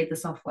can't upgrade the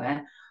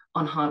software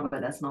on hardware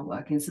that's not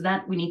working. So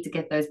that we need to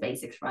get those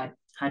basics right.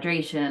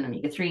 Hydration,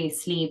 omega-3,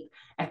 sleep,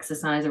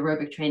 exercise,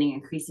 aerobic training,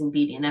 increasing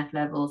BDNF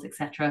levels,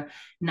 etc.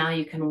 Now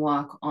you can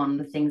work on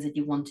the things that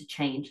you want to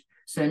change.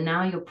 So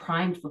now you're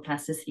primed for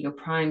plasticity, you're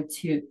primed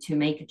to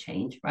make a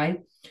change,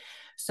 right?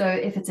 So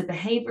if it's a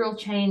behavioral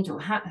change or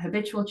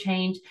habitual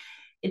change,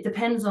 it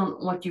depends on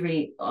what you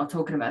really are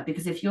talking about.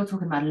 Because if you're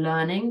talking about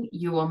learning,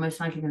 you are most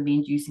likely going to be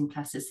inducing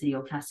plasticity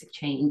or plastic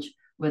change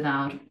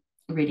without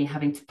really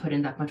having to put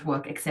in that much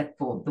work, except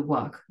for the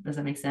work. Does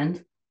that make sense?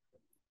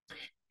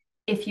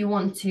 If you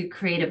want to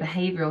create a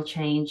behavioral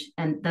change,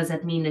 and does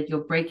that mean that you're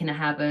breaking a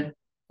habit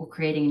or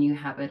creating a new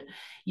habit,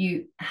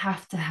 you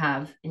have to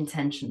have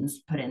intentions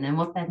put in. And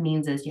what that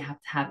means is you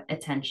have to have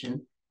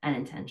attention and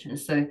intention.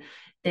 So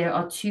there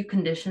are 2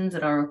 conditions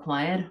that are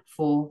required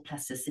for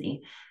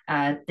plasticity.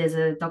 There's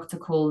a doctor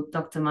called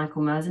Dr.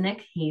 Michael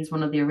Merzenich. He's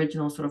one of the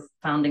original sort of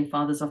founding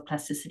fathers of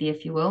plasticity,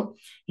 if you will.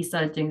 He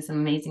started doing some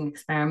amazing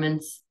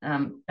experiments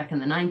back in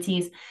the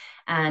 90s,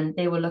 and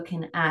they were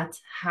looking at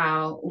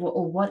how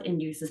or what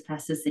induces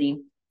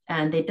plasticity.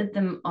 And they did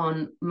them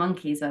on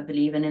monkeys, I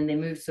believe, and then they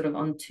moved sort of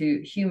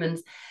onto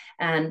humans.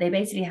 And they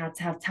basically had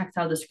to have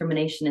tactile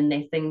discrimination in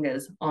their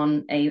fingers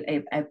on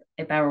a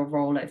barrel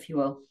roller, if you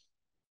will.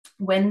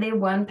 When they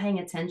weren't paying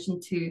attention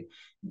to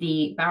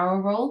the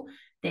barrel roll,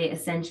 they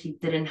essentially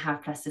didn't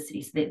have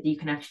plasticity. So that you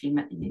can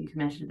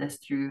measure this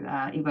through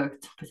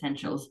evoked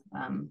potentials.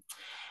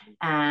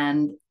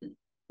 And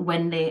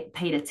when they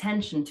paid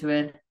attention to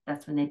it,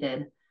 that's when they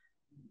did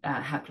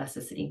have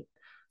plasticity.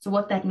 So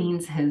what that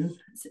means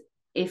is,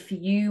 if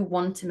you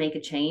want to make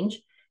a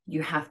change,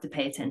 you have to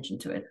pay attention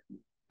to it.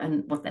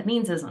 And what that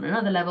means is, on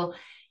another level,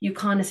 you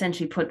can't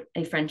essentially put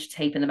a French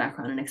tape in the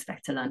background and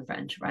expect to learn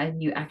French, right?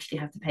 You actually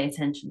have to pay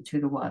attention to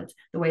the words,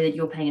 the way that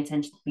you're paying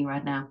attention to me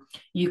right now.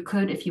 You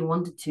could, if you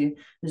wanted to,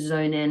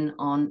 zone in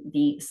on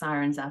the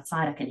sirens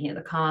outside. I can hear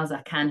the cars,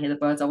 I can hear the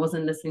birds. I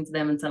wasn't listening to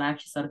them until I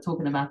actually started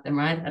talking about them,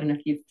 right? I don't know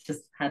if you've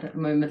just had a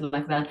moment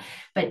like that,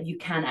 but you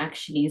can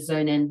actually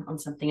zone in on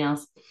something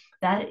else.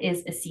 That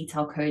is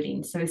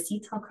acetylcholine. So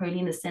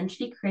acetylcholine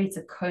essentially creates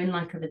a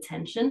cone-like of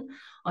attention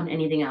on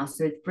anything else.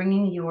 So it's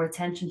bringing your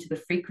attention to the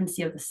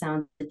frequency of the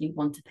sound that you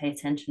want to pay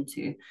attention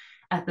to.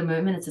 At the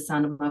moment, it's the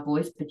sound of my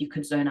voice, but you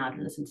could zone out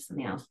and listen to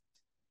something else.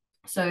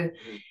 So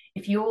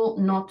if you're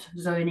not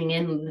zoning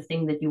in on the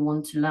thing that you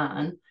want to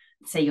learn,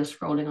 say you're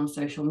scrolling on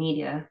social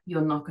media,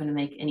 you're not going to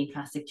make any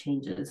plastic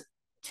changes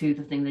to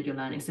the thing that you're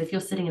learning. So if you're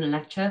sitting in a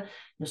lecture,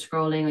 you're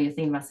scrolling, or you're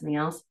thinking about something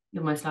else,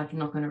 you're most likely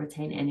not going to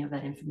retain any of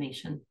that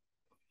information.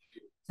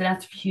 So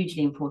that's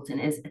hugely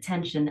important, is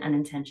attention and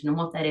intention. And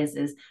what that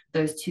is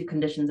those two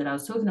conditions that I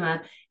was talking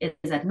about, is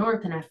that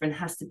norepinephrine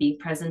has to be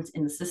present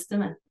in the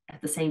system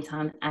at the same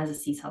time as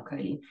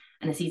acetylcholine.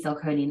 And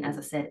acetylcholine, as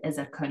I said, is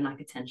that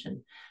cone-like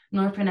attention.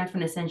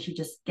 Norepinephrine essentially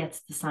just gets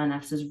the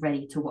synapses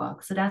ready to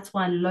work. So that's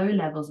why low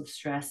levels of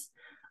stress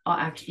are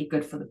actually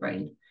good for the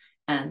brain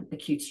and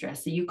acute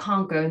stress. So you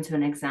can't go into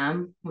an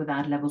exam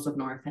without levels of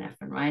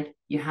norepinephrine, right?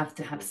 You have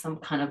to have some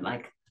kind of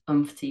like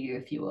oomph to you,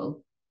 if you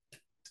will.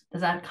 Does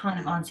that kind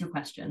of answer your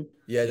question?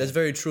 Yeah, that's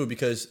very true,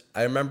 because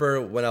I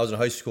remember when I was in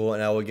high school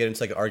and I would get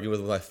into like an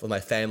argument with my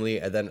family,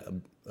 and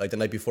then like the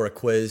night before a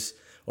quiz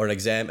or an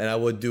exam, and I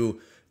would do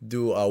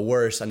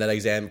worse on that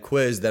exam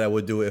quiz than I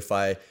would do if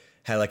I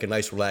had like a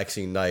nice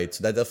relaxing night.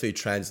 So that definitely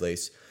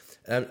translates.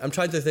 And I'm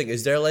trying to think,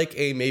 is there like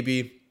a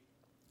maybe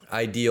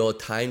ideal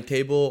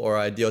timetable or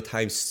ideal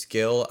time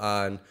scale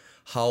on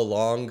how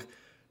long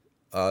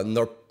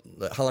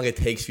it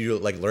takes for you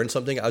to like learn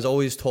something? I was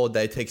always told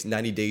that it takes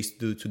 90 days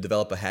to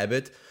develop a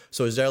habit.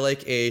 So is there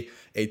like a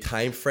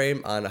time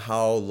frame on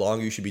how long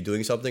you should be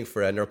doing something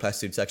for a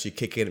neuroplasticity to actually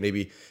kick in and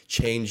maybe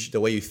change the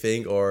way you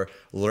think or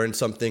learn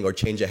something or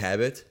change a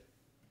habit?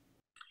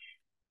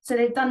 So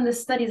they've done the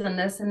studies on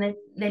this, and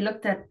they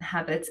looked at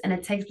habits, and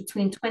it takes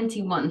between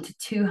 21 to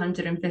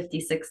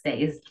 256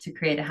 days to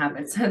create a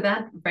habit. So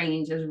that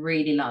range is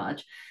really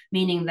large,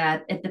 meaning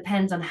that it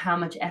depends on how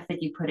much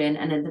effort you put in,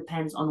 and it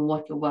depends on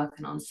what you're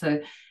working on. So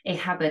a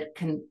habit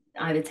can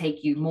either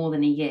take you more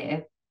than a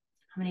year.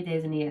 How many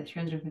days in a year?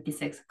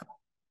 356.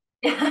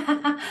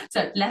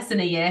 So less than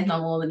a year,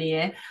 not more than a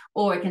year,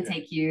 or it can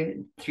take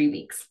you 3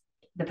 weeks,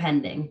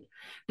 depending.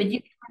 But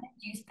you can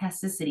use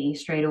plasticity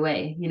straight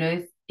away. You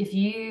know, if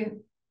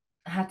you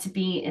had to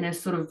be in a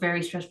sort of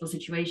very stressful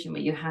situation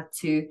where you had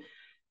to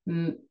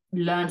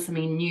learn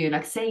something new,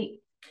 like say,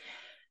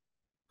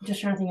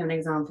 just trying to think of an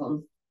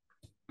example.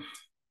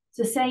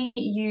 So say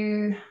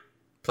you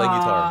playing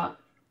guitar.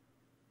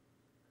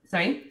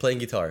 Sorry? Playing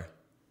guitar.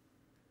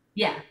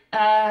 Yeah.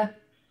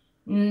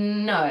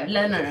 No.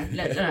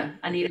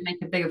 I need to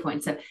make a bigger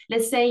point. So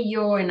let's say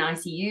you're in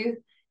ICU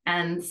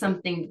and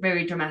something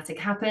very dramatic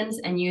happens,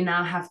 and you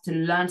now have to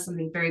learn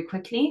something very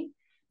quickly.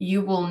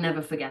 You will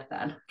never forget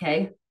that,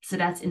 okay? So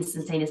that's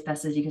instantaneous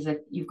plasticity, because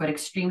you've got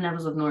extreme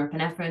levels of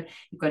norepinephrine,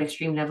 you've got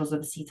extreme levels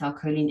of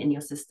acetylcholine in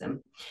your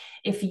system.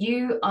 If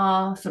you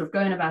are sort of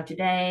going about your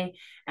day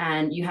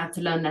and you have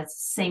to learn that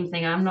same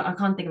thing, I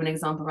can't think of an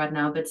example right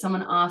now, but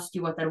someone asked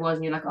you what that was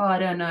and you're like, oh, I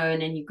don't know,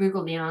 and then you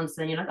Google the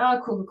answer and you're like,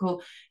 oh,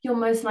 cool. You're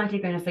most likely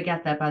going to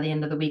forget that by the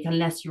end of the week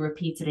unless you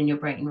repeat it in your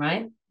brain,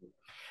 right?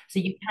 So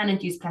you can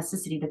induce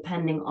plasticity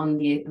depending on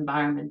the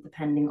environment,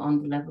 depending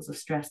on the levels of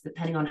stress,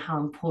 depending on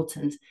how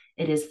important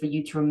it is for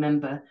you to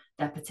remember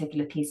that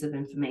particular piece of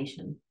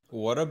information.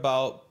 What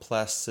about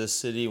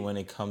plasticity when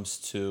it comes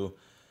to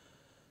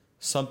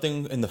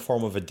something in the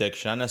form of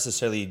addiction? Not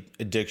necessarily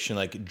addiction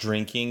like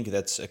drinking,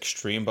 that's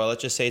extreme, but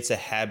let's just say it's a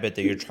habit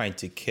that you're trying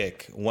to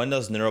kick. When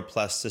does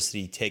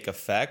neuroplasticity take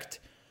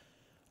effect?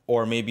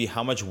 Or maybe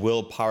how much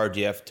willpower do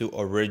you have to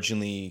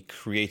originally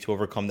create to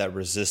overcome that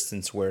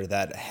resistance where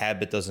that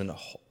habit doesn't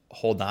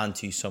hold on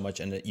to you so much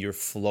and that you're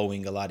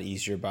flowing a lot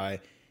easier by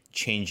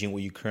changing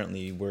what you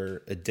currently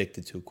were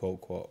addicted to,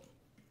 quote, quote?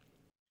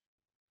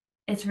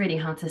 It's really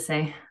hard to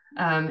say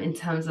in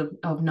terms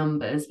of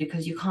numbers,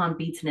 because you can't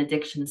beat an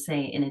addiction,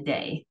 say, in a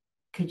day.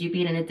 Could you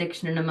beat an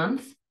addiction in a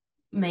month?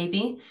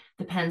 Maybe.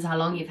 Depends how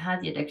long you've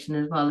had the addiction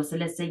as well. So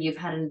let's say you've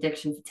had an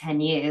addiction for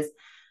 10 years.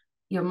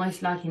 You're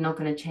most likely not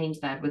going to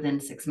change that within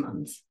 6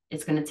 months.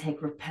 It's going to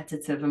take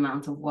repetitive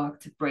amount of work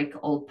to break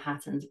old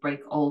patterns, break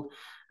old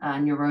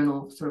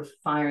neuronal sort of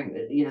firing,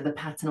 the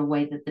pattern of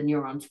way that the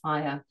neurons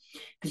fire,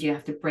 because you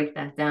have to break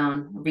that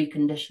down,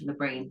 recondition the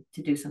brain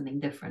to do something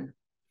different.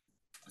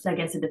 So I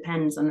guess it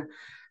depends on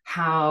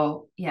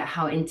how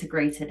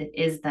integrated it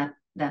is, that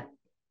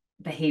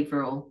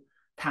behavioral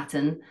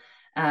pattern,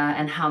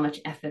 and how much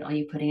effort are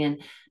you putting in.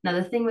 Now,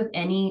 the thing with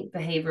any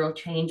behavioral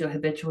change or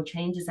habitual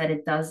change is that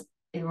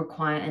it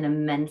require an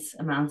immense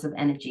amount of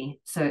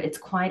energy. So it's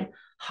quite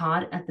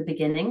hard at the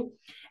beginning.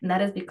 And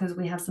that is because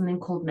we have something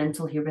called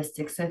mental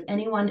heuristics. So if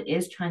anyone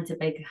is trying to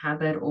break a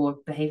habit or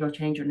behavioral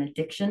change or an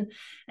addiction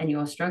and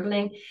you're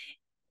struggling,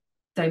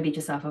 don't beat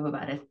yourself up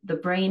about it. The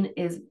brain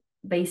is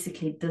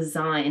basically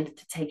designed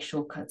to take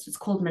shortcuts. It's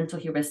called mental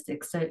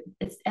heuristics. So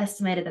it's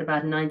estimated that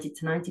about 90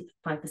 to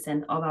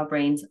 95% of our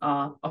brains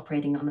are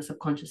operating on a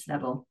subconscious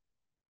level.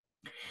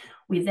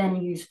 We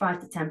then use 5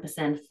 to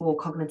 10% for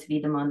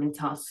cognitively demanding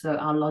tasks. So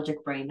our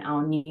logic brain,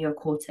 our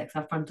neocortex,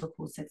 our frontal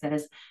cortex, that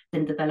has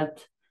been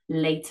developed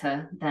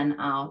later than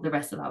the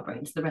rest of our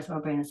brain. So the rest of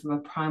our brain is sort of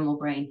a primal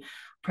brain,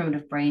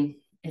 primitive brain.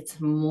 It's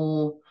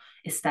more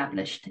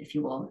established, if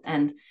you will.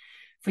 And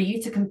for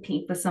you to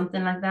compete with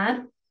something like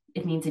that,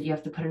 it means that you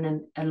have to put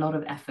in a lot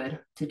of effort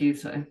to do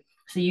so.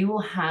 So you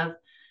will have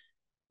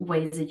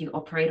ways that you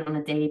operate on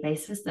a daily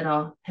basis that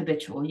are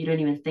habitual. You don't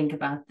even think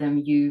about them.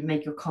 You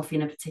make your coffee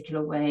in a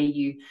particular way.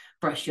 You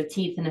brush your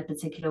teeth in a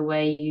particular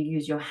way. You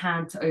use your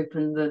hand to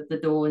open the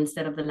door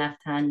instead of the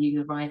left hand. You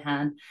use the right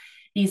hand.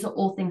 These are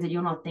all things that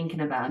you're not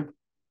thinking about.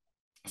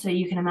 So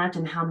you can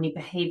imagine how many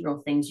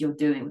behavioral things you're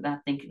doing without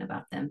thinking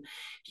about them.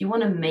 If you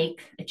want to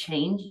make a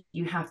change,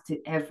 you have to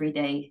every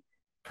day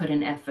put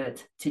in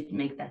effort to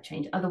make that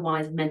change.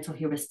 Otherwise, mental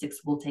heuristics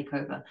will take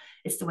over.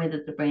 It's the way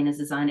that the brain is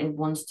designed. It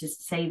wants to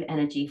save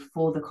energy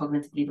for the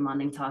cognitively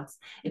demanding tasks.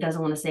 It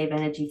doesn't want to save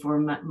energy for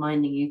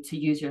reminding you to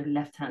use your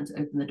left hand to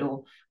open the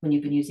door when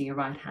you've been using your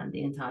right hand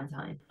the entire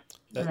time.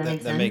 Does that make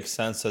sense? That makes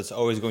sense. So it's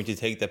always going to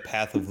take the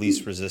path of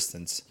least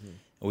resistance.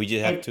 And we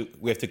have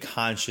to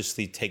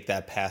consciously take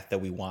that path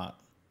that we want.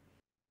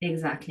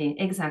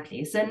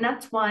 Exactly. So and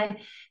that's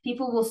why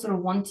people will sort of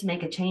want to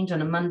make a change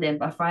on a Monday, and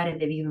by Friday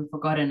they've even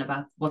forgotten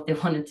about what they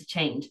wanted to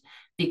change,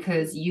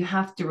 because you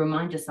have to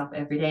remind yourself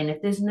every day. And if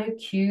there's no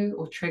cue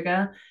or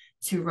trigger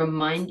to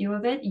remind you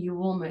of it, you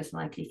will most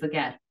likely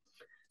forget.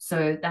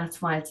 So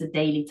that's why it's a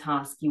daily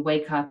task. You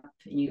wake up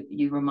and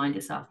you remind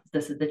yourself,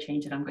 this is the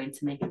change that I'm going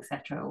to make,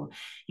 etc. Or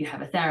you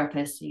have a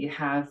therapist, or you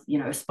have,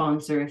 a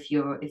sponsor if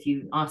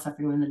you are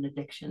suffering with an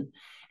addiction.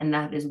 And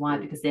that is why,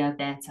 because they are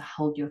there to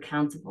hold you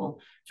accountable,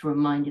 to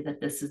remind you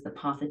that this is the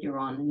path that you're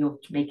on and you're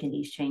making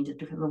these changes,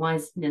 because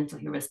otherwise mental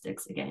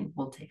heuristics again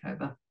will take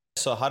over.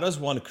 So how does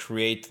one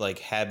create like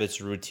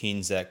habits,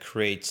 routines that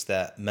creates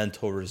that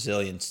mental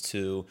resilience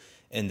to,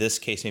 in this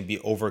case, maybe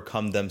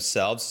overcome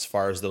themselves as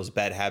far as those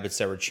bad habits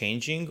that were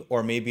changing,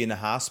 or maybe in a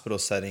hospital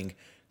setting,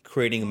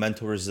 creating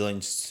mental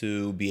resilience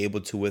to be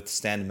able to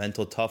withstand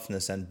mental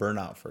toughness and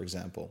burnout, for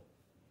example?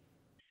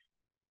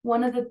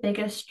 One of the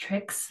biggest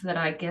tricks that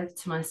I give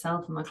to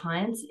myself and my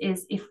clients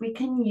is if we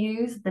can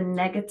use the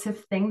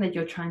negative thing that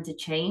you're trying to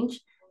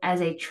change as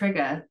a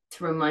trigger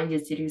to remind you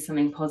to do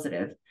something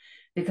positive.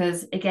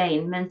 Because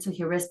again, mental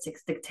heuristics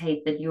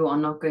dictate that you are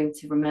not going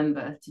to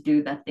remember to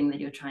do that thing that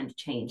you're trying to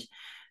change.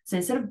 So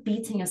instead of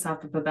beating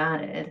yourself up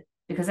about it,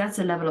 because that's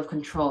a level of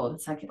control.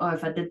 It's like, oh,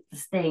 if I did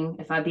this thing,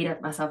 if I beat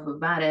up myself up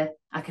about it,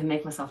 I can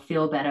make myself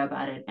feel better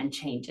about it and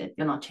change it.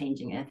 You're not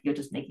changing it. You're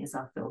just making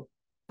yourself feel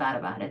bad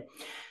about it.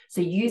 So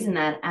using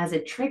that as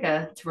a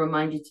trigger to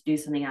remind you to do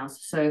something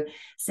else. So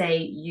say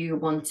you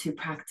want to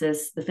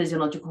practice the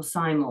physiological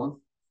sigh more.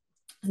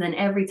 So then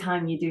every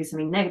time you do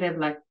something negative,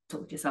 like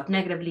talk to yourself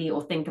negatively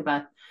or think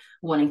about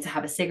wanting to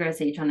have a cigarette,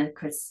 so you're trying to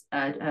quit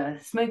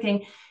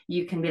smoking,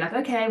 you can be like,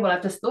 okay, well,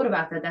 I've just thought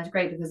about that. That's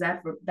great, because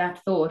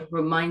that thought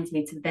reminds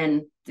me to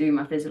then do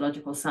my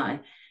physiological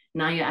sigh.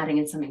 Now you're adding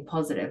in something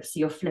positive.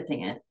 So you're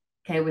flipping it.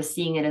 Okay, we're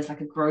seeing it as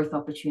like a growth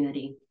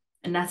opportunity.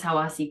 And that's how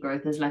I see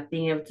growth, is like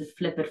being able to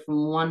flip it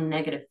from one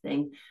negative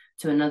thing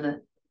to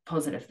another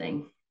positive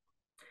thing.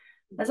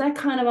 Does that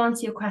kind of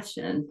answer your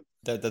question?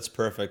 That's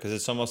perfect, because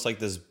it's almost like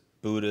this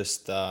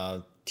Buddhist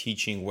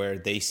teaching where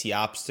they see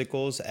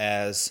obstacles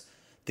as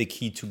the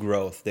key to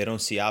growth. They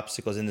don't see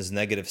obstacles in this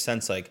negative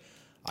sense, like,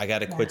 I got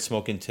to quit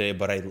smoking today,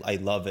 but I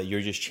love it.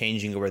 You're just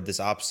changing where this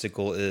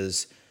obstacle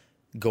is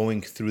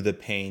going through the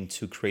pain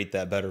to create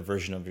that better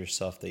version of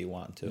yourself that you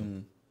want to. Mm-hmm.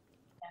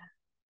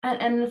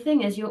 And the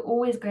thing is, you're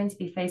always going to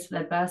be faced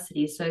with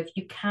adversity. So if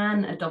you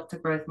can adopt a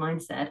growth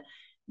mindset,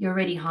 you're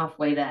already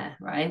halfway there,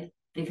 right?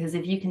 Because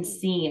if you can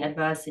see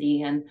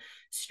adversity and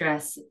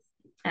stress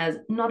as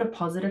not a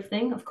positive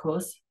thing, of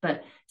course,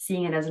 but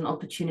seeing it as an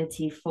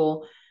opportunity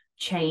for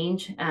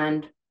change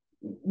and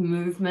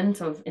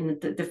movement in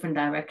a different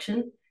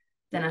direction,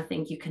 then I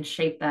think you can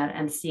shape that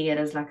and see it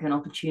as like an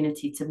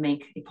opportunity to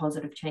make a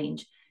positive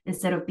change,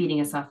 instead of beating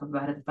yourself up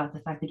about the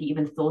fact that you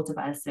even thought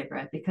about a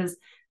cigarette, because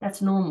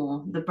that's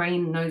normal. The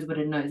brain knows what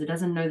it knows. It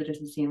doesn't know the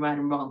difference between right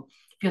and wrong.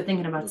 If you're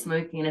thinking about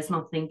smoking and it's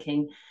not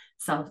thinking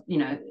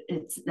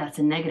that's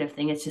a negative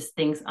thing. It's just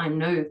things, I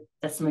know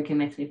that smoking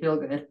makes me feel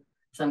good,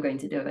 so I'm going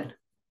to do it.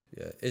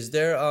 Yeah. Is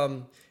there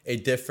a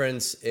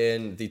difference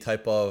in the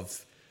type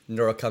of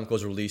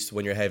neurochemicals released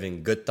when you're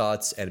having good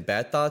thoughts and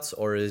bad thoughts,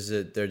 or is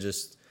it they're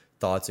just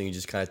thoughts and you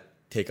just kind of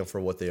take them for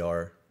what they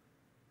are?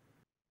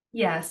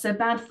 Yeah, so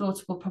bad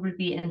thoughts will probably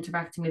be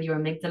interacting with your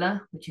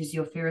amygdala, which is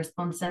your fear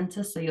response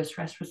center. So your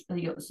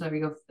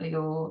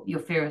your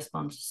fear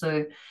response.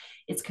 So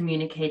it's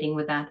communicating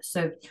with that.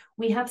 So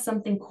we have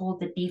something called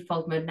the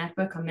default mode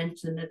network. I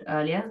mentioned it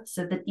earlier.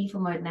 So the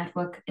default mode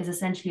network is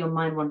essentially your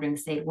mind wandering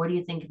state. What are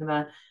you thinking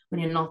about when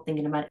you're not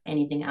thinking about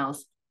anything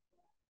else?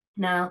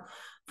 Now,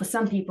 for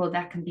some people,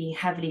 that can be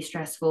heavily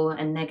stressful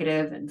and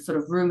negative and sort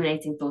of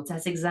ruminating thoughts.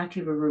 That's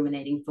exactly what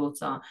ruminating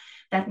thoughts are.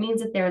 That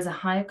means that there is a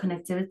higher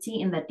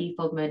connectivity in that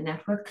default mode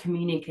network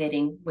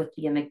communicating with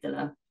the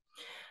amygdala.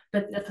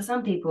 But for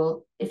some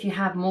people, if you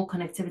have more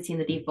connectivity in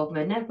the default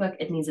mode network,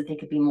 it means that they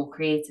could be more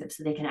creative.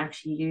 So they can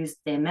actually use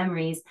their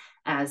memories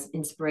as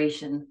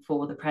inspiration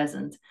for the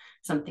present,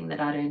 something that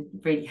I don't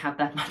really have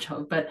that much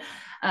of. But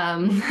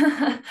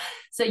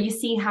so you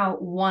see how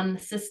one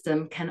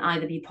system can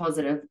either be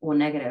positive or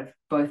negative,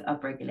 both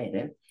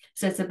upregulated.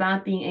 So it's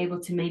about being able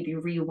to maybe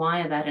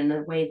rewire that in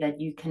a way that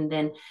you can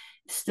then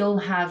still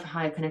have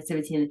higher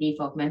connectivity in the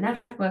default mode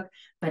network,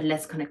 but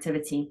less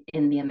connectivity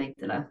in the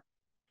amygdala.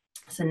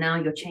 So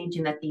now you're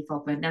changing that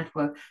default mode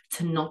network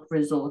to not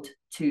resort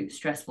to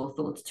stressful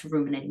thoughts, to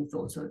ruminating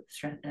thoughts, or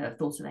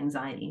thoughts of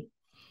anxiety.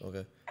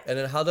 Okay. And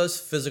then how does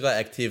physical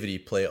activity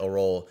play a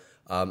role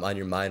on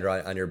your mind or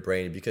on your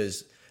brain.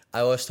 Because I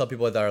always tell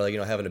people that are like,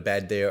 having a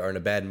bad day or in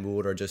a bad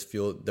mood or just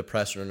feel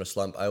depressed or in a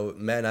slump. I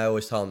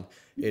always tell them,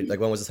 like,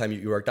 when was the time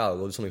you worked out?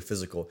 Go do something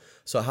physical.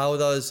 So how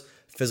does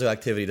physical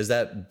activity, does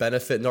that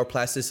benefit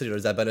neuroplasticity, or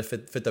does that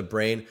benefit the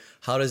brain?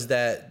 How does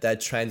that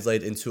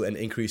translate into an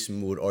increased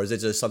mood, or is it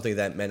just something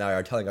that men and I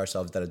are telling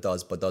ourselves that it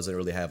does, but doesn't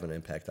really have an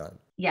impact on?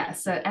 Yeah,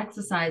 so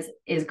exercise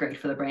is great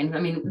for the brain. I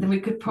mean, then we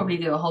could probably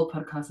do a whole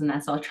podcast on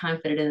that, so I'll try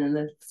and fit it in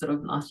the sort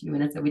of last few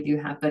minutes that we do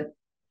have. But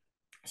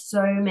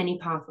so many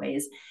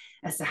pathways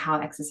as to how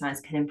exercise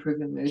can improve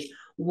your mood.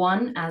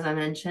 One, as I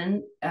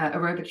mentioned,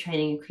 aerobic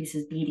training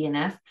increases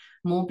BDNF.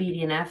 More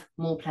BDNF,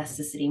 more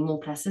plasticity,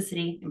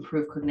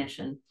 improved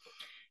cognition.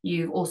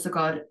 You've also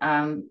got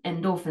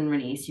endorphin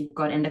release. You've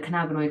got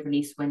endocannabinoid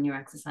release when you're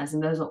exercising.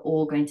 Those are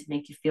all going to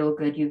make you feel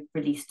good. You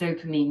release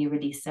dopamine, you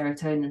release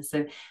serotonin.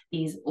 So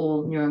these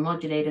all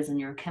neuromodulators and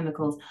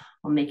neurochemicals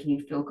are making you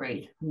feel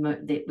great.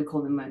 We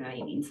call them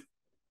monoamines.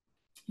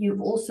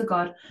 You've also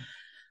got,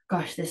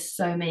 gosh, there's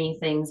so many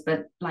things,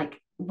 but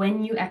like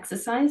when you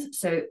exercise,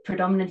 so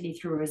predominantly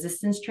through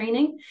resistance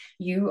training,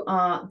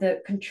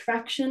 the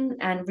contraction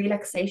and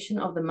relaxation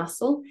of the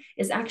muscle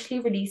is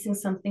actually releasing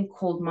something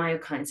called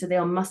myokines. So they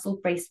are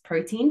muscle-based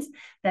proteins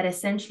that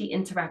essentially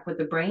interact with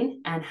the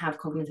brain and have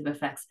cognitive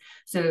effects.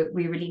 So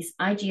we release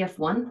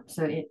IGF-1,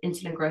 so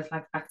insulin growth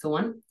factor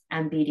 1,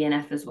 and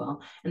BDNF as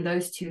well. And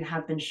those two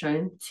have been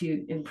shown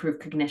to improve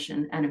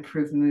cognition and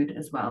improve mood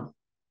as well.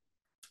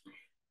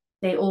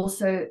 They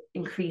also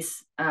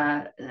increase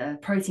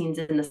proteins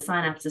in the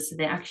synapses. So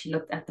they actually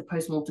looked at the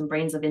postmortem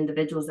brains of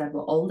individuals that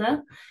were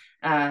older,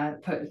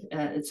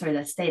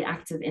 that stayed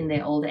active in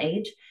their old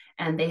age,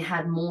 and they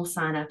had more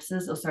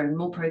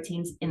more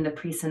proteins in the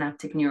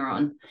presynaptic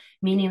neuron,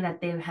 meaning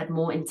that they had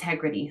more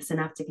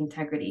synaptic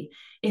integrity.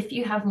 If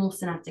you have more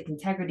synaptic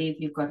integrity,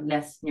 you've got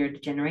less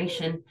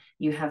neurodegeneration,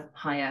 you have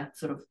higher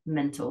sort of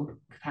mental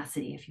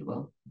capacity, if you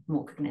will,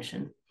 more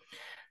cognition.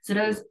 So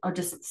those are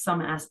just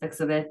some aspects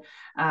of it.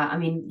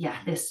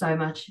 There's so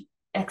much.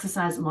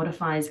 Exercise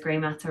modifies gray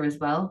matter as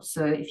well.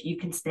 So if you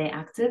can stay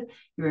active,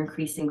 you're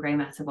increasing gray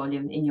matter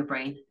volume in your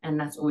brain. And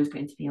that's always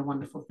going to be a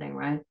wonderful thing,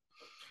 right?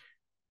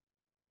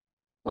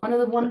 One of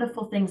the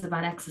wonderful things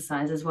about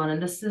exercise as well,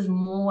 and this is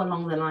more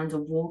along the lines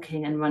of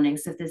walking and running.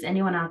 So if there's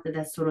anyone out there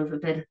that's sort of a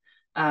bit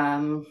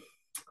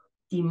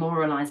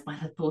demoralized by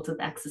the thought of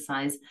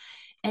exercise,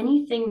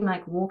 anything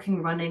like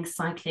walking, running,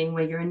 cycling,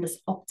 where you're in this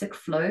optic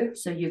flow,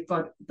 so you've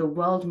got the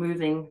world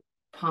moving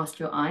past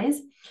your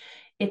eyes,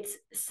 it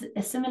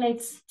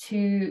assimilates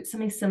to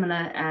something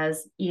similar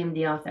as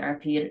EMDR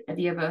therapy. Have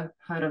you ever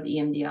heard of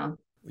EMDR?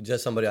 We just had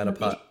somebody on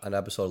an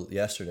episode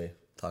yesterday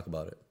talk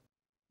about it.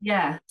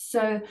 Yeah,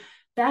 so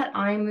that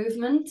eye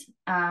movement,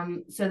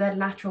 so that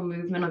lateral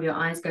movement of your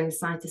eyes going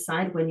side to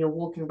side when you're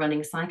walking,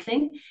 running,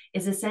 cycling,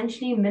 is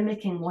essentially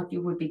mimicking what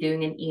you would be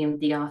doing in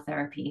EMDR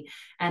therapy.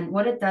 And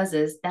what it does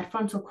is that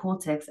frontal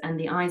cortex and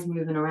the eyes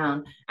moving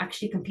around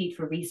actually compete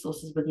for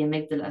resources with the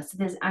amygdala. So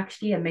there's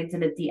actually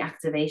amygdala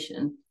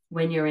deactivation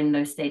when you're in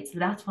those states. So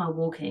that's why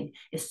walking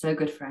is so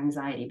good for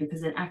anxiety,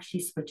 because it actually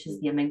switches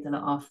the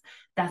amygdala off.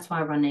 That's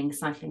why running,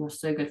 cycling are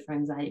so good for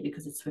anxiety,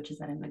 because it switches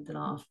that amygdala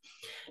off.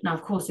 Now,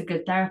 of course, a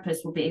good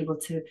therapist will be able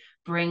to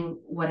bring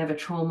whatever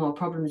trauma or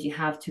problems you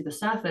have to the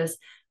surface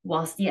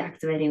whilst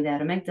deactivating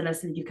that amygdala,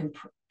 so that you can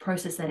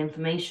process that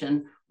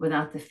information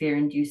without the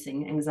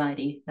fear-inducing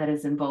anxiety that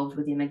is involved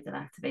with the amygdala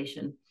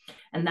activation.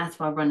 And that's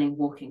why running,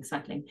 walking,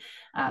 cycling,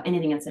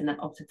 anything that's in that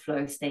optic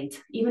flow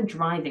state, even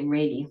driving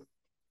really,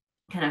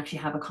 can actually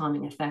have a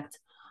calming effect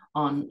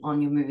on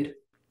your mood.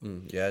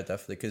 Yeah,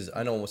 definitely. Because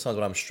I know sometimes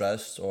when I'm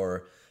stressed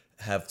or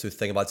have to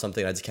think about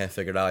something, I just can't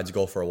figure it out. I just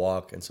go for a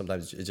walk, and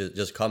sometimes it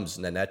just comes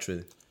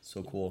naturally.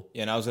 So cool.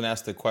 Yeah, and I was going to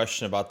ask the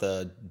question about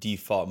the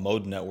default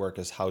mode network,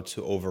 is how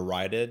to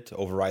override it, to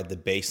override the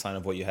baseline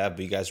of what you have.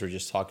 But you guys were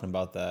just talking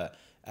about that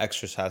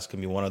exercise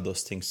can be one of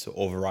those things to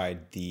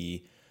override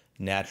the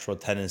natural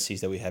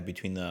tendencies that we have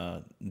between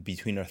our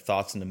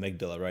thoughts and the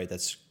amygdala, right?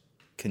 That's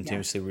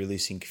continuously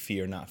releasing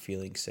fear, not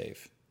feeling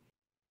safe.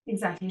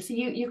 Exactly. So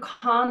you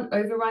can't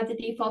override the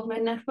default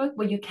mode network.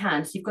 Well, you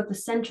can. So you've got the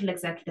central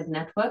executive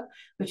network,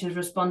 which is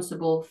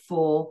responsible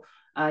for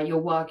your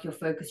work, your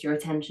focus, your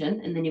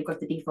attention. And then you've got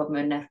the default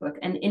mode network.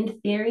 And in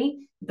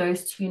theory,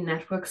 those two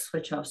networks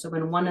switch off. So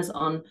when one is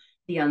on,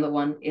 the other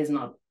one is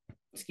not,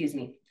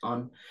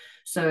 on.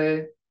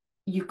 So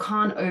you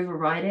can't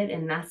override it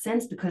in that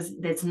sense, because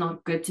it's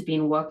not good to be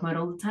in work mode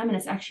all the time. And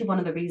it's actually one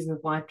of the reasons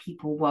why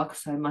people work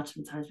so much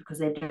sometimes, because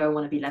they don't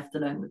want to be left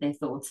alone with their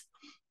thoughts.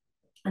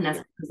 And that's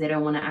because they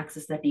don't want to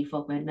access that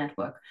default mode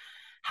network.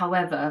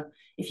 However,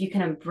 if you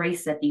can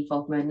embrace that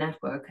default mode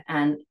network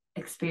and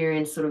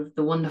experience sort of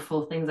the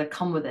wonderful things that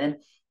come with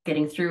it,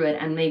 getting through it,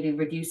 and maybe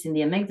reducing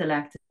the amygdala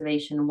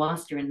activation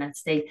whilst you're in that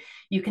state,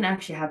 you can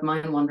actually have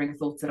mind-wandering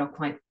thoughts that are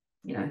quite,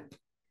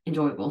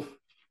 enjoyable.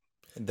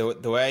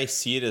 The way I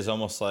see it is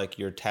almost like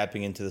you're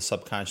tapping into the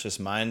subconscious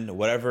mind.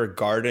 Whatever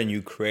garden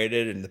you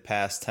created in the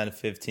past 10,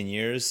 15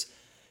 years,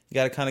 you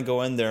got to kind of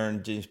go in there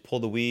and just pull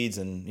the weeds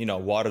and,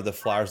 water the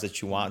flowers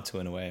that you want to,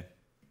 in a way.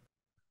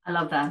 I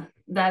love that.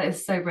 That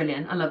is so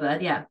brilliant. I love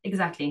that. Yeah,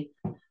 exactly.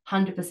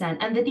 100%.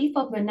 And the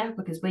default mode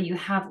network is where you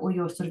have all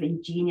your sort of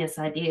ingenious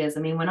ideas. I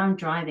mean, when I'm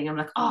driving, I'm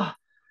like, oh,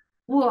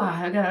 whoa,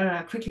 I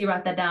gotta quickly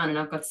write that down. And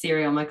I've got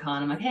Siri on my car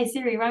and I'm like, hey,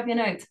 Siri, write me a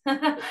note.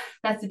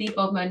 That's the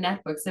default mode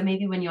network. So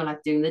maybe when you're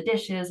like doing the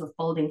dishes or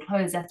folding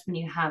clothes, that's when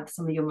you have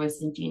some of your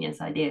most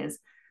ingenious ideas.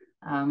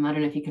 I don't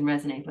know if you can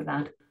resonate with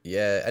that.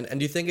 Yeah, and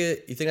do you think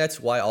that's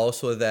why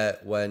also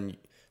that when,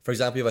 for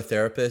example, you have a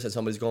therapist and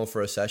somebody's going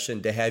for a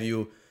session, they have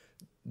you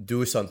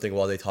do something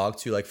while they talk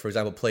to you, like for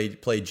example, play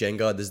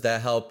Jenga. Does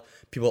that help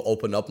people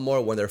open up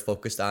more when they're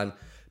focused on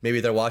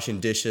maybe they're washing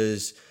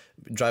dishes,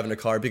 driving a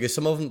car? Because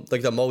some of them,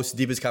 like the most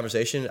deepest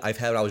conversation I've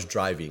had when I was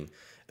driving,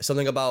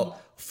 something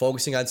about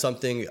focusing on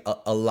something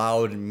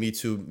allowed me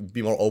to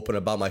be more open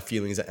about my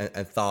feelings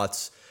and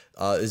thoughts.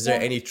 Is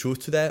there any truth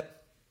to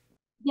that?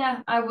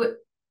 Yeah, I would.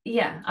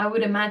 Yeah, I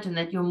would imagine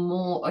that you're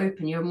more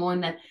open. You're more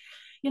in that.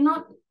 You're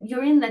not.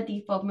 You're in that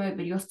default mode,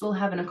 but you're still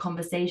having a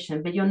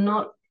conversation. But you're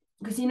not,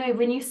 because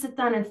when you sit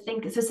down and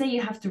think. So say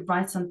you have to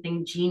write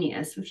something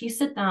genius. If you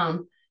sit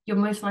down, you're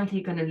most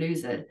likely going to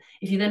lose it.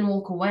 If you then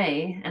walk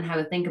away and have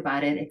a think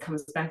about it, it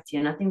comes back to you.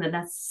 And I think that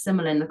that's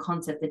similar in the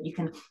concept that you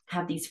can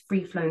have these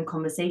free flowing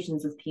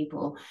conversations with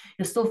people.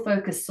 You're still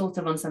focused sort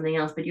of on something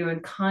else, but you're in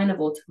kind of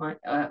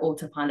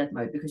autopilot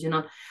mode, because you're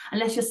not,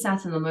 unless you're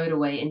sat in the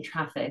motorway in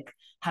traffic,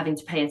 having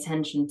to pay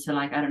attention to,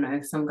 like, I don't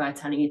know, some guy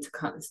telling you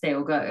to stay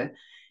or go,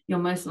 you're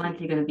most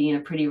likely going to be in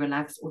a pretty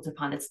relaxed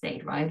autopilot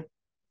state, right?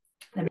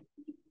 Then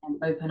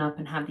open up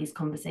and have these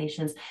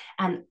conversations.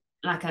 And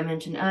like I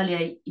mentioned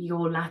earlier,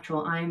 your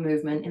lateral eye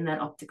movement in that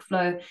optic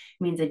flow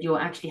means that you're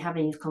actually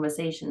having these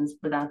conversations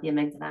without the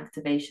amygdala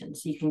activation.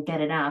 So you can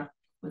get it out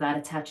without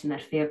attaching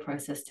that fear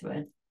process to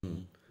it.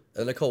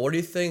 And Nicole, where do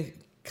you think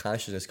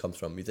consciousness comes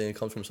from? You think it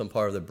comes from some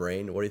part of the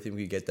brain? Where do you think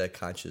we get that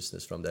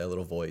consciousness from, that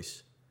little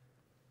voice?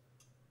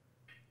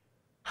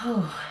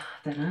 Oh,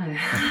 I don't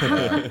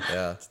know.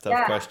 Yeah, it's a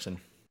tough question.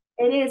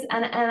 It is.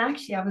 And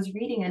actually, I was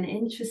reading an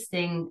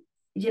interesting,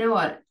 you know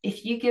what?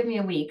 If you give me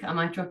a week, I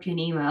might drop you an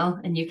email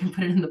and you can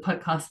put it in the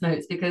podcast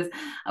notes, because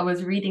I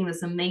was reading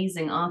this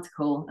amazing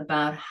article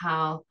about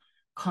how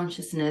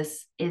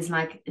consciousness is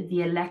like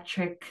the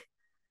electric,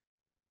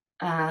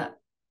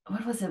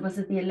 what was it? Was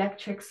it the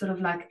electric sort of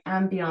like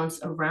ambience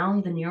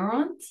around the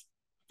neurons?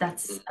 I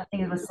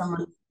think it was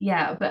someone,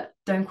 yeah, but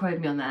don't quote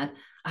me on that.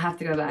 I have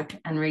to go back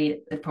and read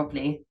it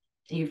properly.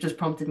 You've just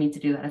prompted me to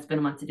do that. It's been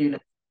on my to-do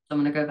list. So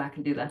I'm going to go back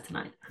and do that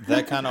tonight.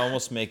 That kind of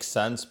almost makes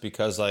sense,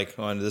 because like,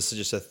 when this is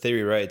just a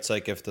theory, right? It's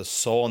like if the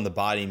soul and the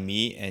body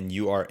meet and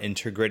you are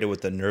integrated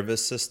with the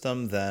nervous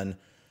system, then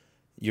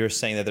you're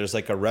saying that there's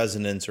like a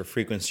resonance or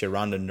frequency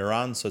around the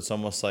neuron. So it's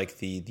almost like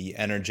the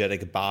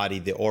energetic body,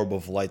 the orb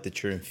of light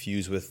that you're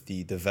infused with,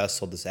 the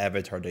vessel, this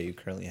avatar that you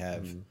currently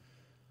have.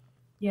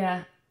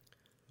 Yeah.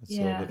 It's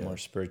a little bit more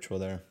spiritual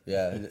there.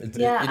 Yeah. And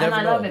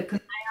I love it because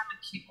I am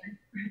actually very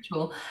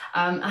spiritual.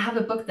 I have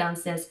a book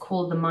downstairs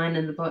called The Mind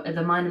and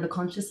the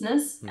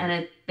Consciousness, and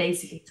it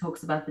basically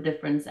talks about the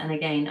difference. And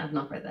again, I've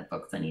not read that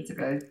book, so I need to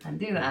go and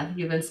do that.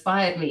 You've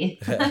inspired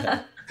me.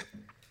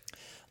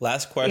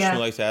 Last question we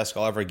like to ask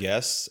all of our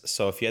guests.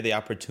 So if you had the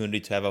opportunity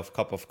to have a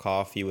cup of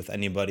coffee with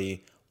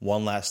anybody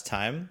one last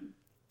time,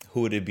 who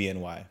would it be and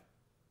why?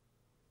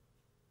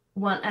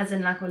 One, as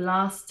in like a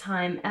last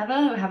time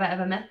ever? Have I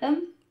ever met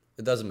them?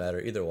 It doesn't matter,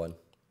 either one.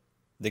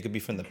 They could be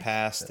from the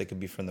past. They could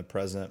be from the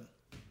present.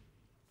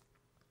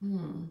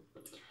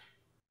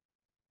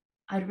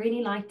 I'd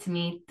really like to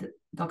meet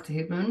Dr.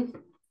 Huberman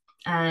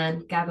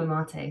and Gabor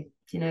Mate.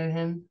 Do you know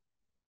him?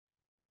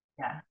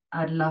 Yeah,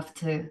 I would love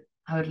to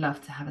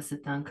have a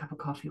sit down cup of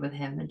coffee with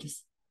him and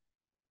just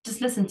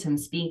listen to him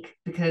speak,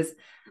 because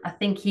I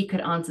think he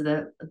could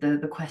answer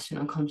the question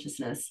on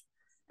consciousness,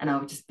 and I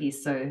would just be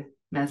so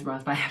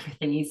mesmerized by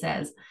everything he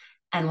says,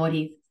 and what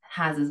he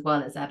has as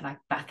well as that like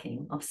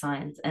backing of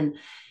science. And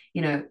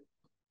I'm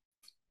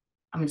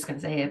just going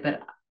to say it,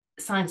 but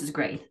science is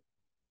great,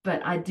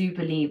 but I do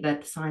believe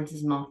that science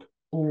is not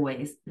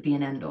always the be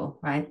and end all,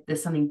 right?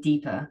 There's something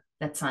deeper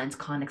that science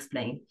can't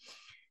explain.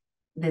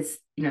 There's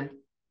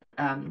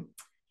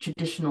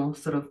traditional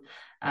sort of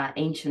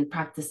ancient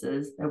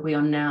practices that we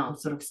are now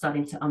sort of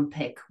starting to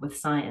unpick with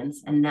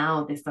science, and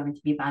now they're starting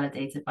to be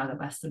validated by the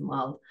Western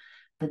world.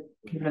 But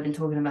people have been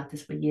talking about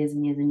this for years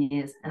and years and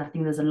years, and I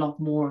think there's a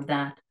lot more of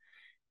that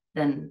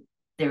than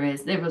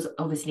there's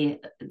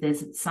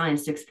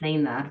science to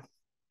explain that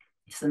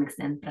to some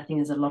extent, but I think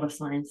there's a lot of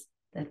science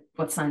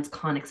what science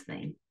can't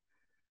explain.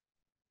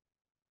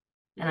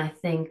 And I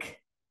think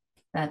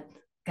that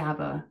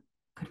Gabor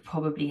could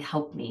probably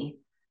help me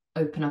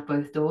open up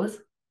both doors.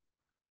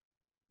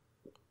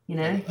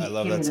 I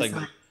love that. It's like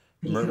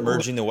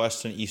merging the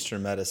Western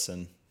Eastern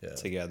medicine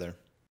together.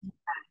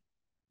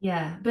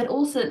 Yeah, but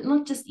also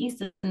not just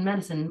Eastern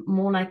medicine,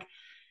 more like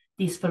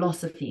these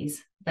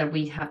philosophies that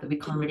we have that we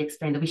can't really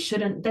explain, that we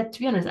shouldn't, that to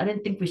be honest, I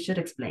don't think we should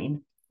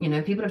explain.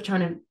 People are trying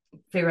to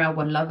figure out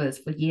what love is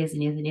for years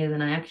and years and years.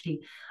 And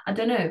I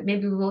don't know,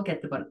 maybe we will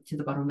get to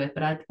the bottom of it,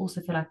 but I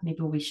also feel like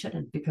maybe we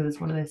shouldn't, because it's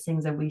one of those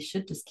things that we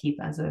should just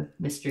keep as a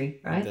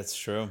mystery, right? That's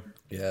true.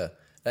 Yeah.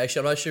 Actually,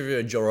 I'm not sure if you're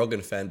a Joe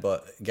Rogan fan,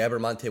 but Gabor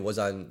Mate was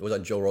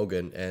on Joe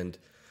Rogan, and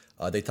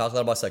they talked a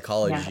lot about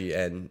psychology,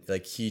 and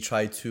like he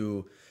tried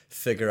to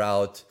figure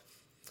out.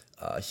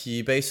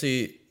 He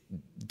basically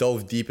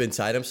dove deep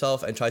inside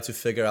himself and tried to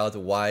figure out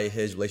why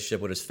his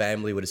relationship with his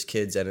family, with his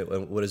kids,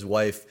 and with his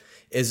wife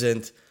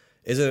isn't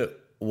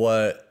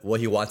what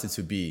he wanted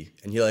to be.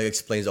 And he like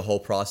explains the whole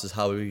process,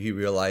 how he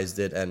realized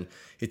it, and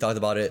he talked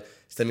about it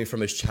stemming from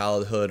his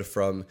childhood,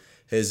 from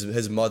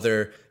his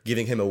mother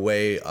giving him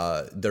away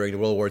during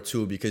World War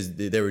II because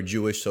they were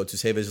Jewish. So to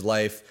save his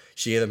life,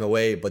 she gave him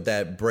away. But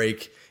that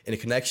break in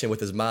connection with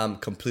his mom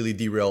completely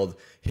derailed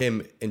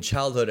him in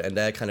childhood, and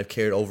that kind of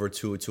carried over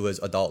to his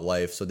adult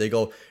life. So they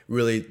go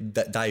really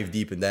dive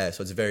deep in that.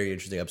 So it's a very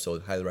interesting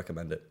episode. Highly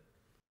recommend it.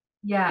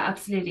 Yeah,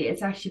 absolutely.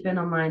 It's actually been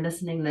on my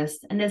listening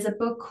list. And there's a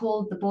book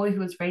called The Boy Who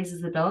Was Raised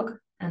as a Dog.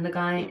 And the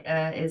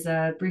guy is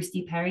Bruce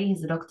D. Perry.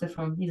 He's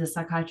a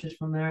psychiatrist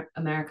from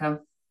America.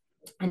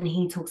 And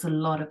he talks a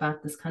lot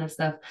about this kind of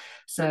stuff.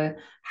 So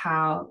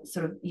how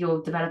sort of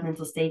your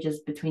developmental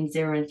stages between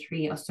 0 and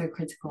 3 are so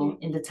critical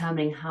in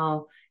determining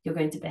how you're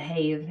going to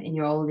behave in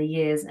your older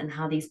years, and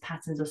how these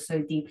patterns are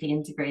so deeply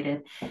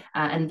integrated.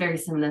 And very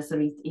similar, so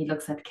he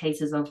looks at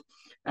cases of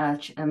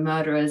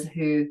murderers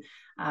who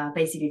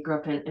basically grew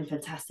up in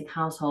fantastic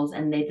households,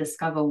 and they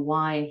discover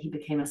why he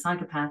became a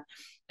psychopath.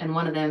 And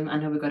one of them, I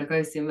know we've got to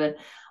go soon, but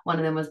one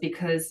of them was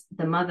because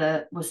the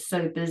mother was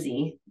so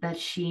busy that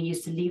she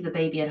used to leave the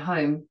baby at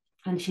home,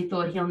 and she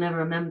thought he'll never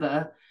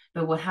remember.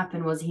 But what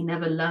happened was he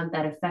never learned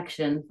that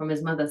affection from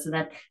his mother. So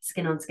that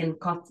skin on skin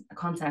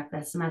contact,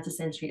 that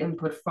somatosensory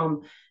input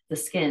from the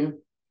skin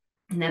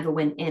never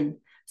went in.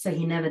 So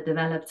he never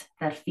developed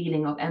that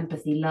feeling of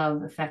empathy,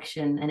 love,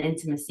 affection, and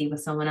intimacy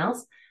with someone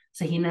else.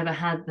 So he never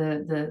had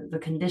the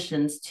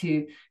conditions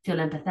to feel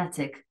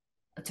empathetic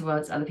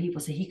towards other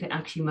people. So he could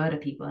actually murder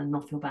people and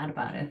not feel bad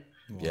about it.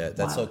 Yeah,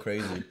 that's so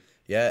crazy.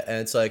 Yeah, and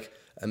it's like,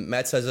 and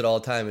Matt says it all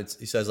the time.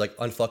 He says like,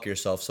 unfuck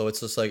yourself. So it's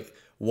just like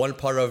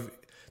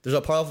there's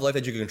a part of life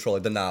that you can control,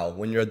 like the now.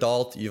 When you're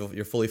adult,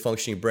 you're fully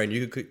functioning brain,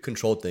 you can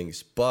control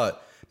things.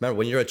 But remember,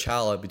 when you're a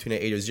child between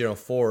the age of 0 and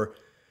 4,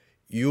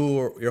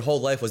 your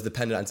whole life was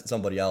dependent on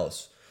somebody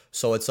else.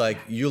 So it's like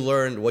you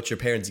learned what your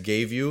parents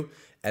gave you,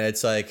 and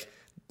it's like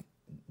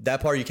that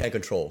part you can't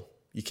control.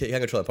 You can't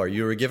control that part.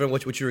 You were given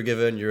what you were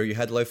given. You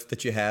had the life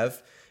that you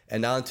have,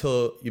 and now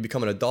until you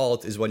become an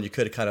adult is when you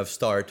could kind of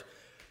start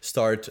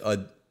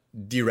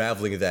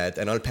deraveling that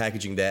and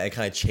unpackaging that and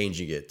kind of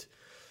changing it.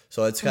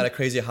 So it's kind of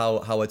crazy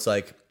how it's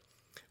like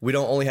we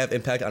don't only have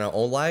impact on our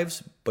own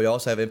lives, but we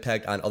also have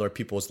impact on other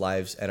people's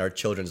lives and our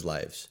children's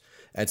lives.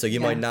 And so you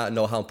might not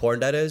know how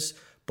important that is,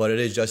 but it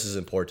is just as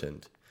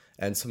important.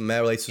 And something that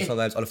relates to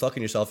sometimes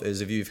unfucking yourself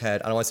is if you've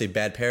had, I don't want to say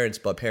bad parents,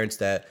 but parents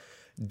that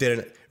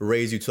didn't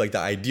raise you to like the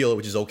ideal,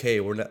 which is okay.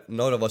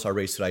 None of us are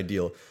raised to the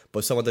ideal,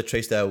 but some of the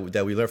traits that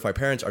we learn from our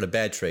parents are the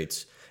bad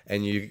traits.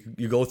 And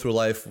you go through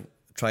life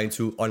trying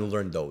to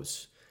unlearn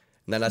those.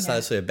 And that's not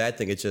necessarily a bad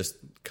thing. It's just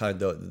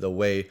kind of the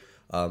way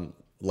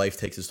life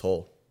takes its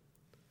toll.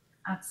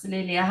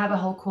 Absolutely. I have a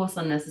whole course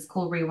on this. It's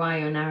called Rewire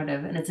Your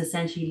Narrative. And it's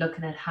essentially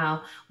looking at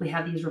how we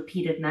have these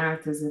repeated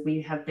narratives that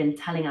we have been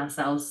telling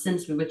ourselves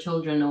since we were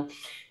children, or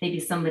maybe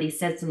somebody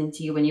said something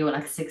to you when you were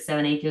like 6,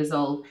 7, 8 years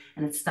old,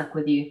 and it stuck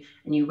with you,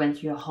 and you went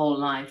through your whole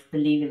life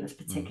believing this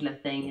particular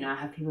thing. You know, I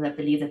have people that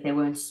believe that they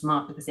weren't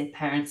smart because their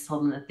parents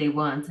told them that they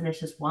weren't. And it's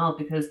just wild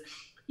because,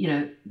 you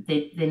know,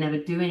 they never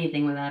do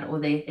anything with that,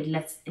 or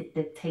it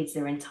dictates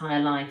their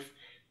entire life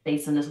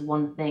based on this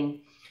one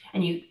thing.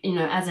 And you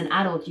know, as an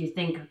adult, you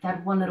think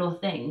that one little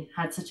thing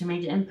had such a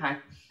major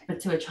impact, but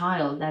to a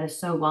child, that is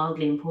so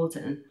wildly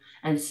important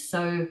and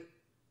so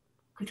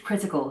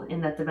critical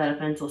in that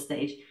developmental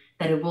stage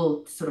that it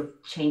will sort of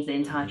change the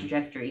entire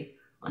trajectory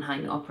on how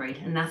you operate.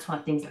 And that's why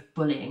things like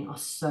bullying are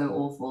so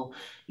awful,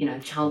 you know,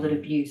 childhood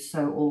abuse,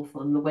 so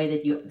awful, and the way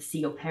that you see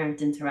your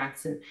parent interact.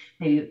 So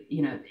maybe,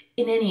 you know,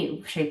 in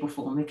any shape or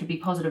form, it could be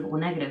positive or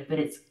negative, but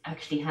it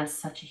actually has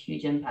such a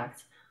huge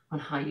impact on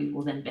how you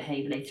will then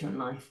behave later in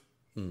life.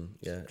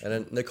 Yeah. And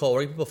then Nicole,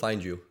 where can people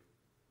find you?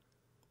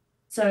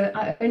 So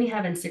I only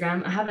have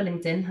Instagram. I have a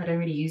LinkedIn. I don't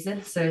really use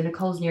it. So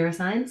Nicole's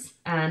Neuroscience,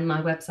 and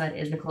my website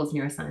is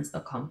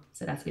nicolesneuroscience.com.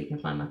 So that's where you can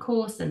find my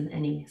course and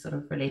any sort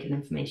of related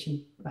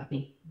information about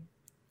me.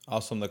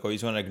 Awesome, Nicole. I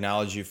just want to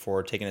acknowledge you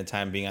for taking the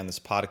time being on this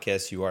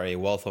podcast. You are a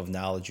wealth of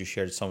knowledge. You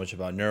shared so much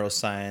about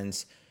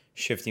neuroscience,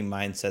 shifting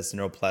mindsets,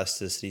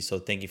 neuroplasticity. So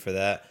thank you for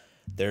that.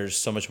 There's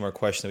so much more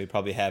questions that we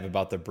probably have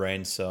about the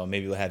brain. So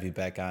maybe we'll have you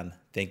back on.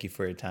 Thank you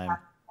for your time.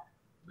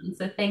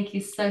 So thank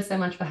you so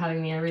much for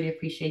having me. I really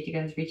appreciate you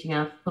guys reaching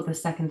out for the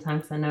second time,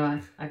 because I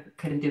know I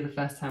couldn't do the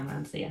first time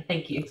around. So yeah,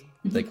 thank you.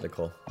 Thank you,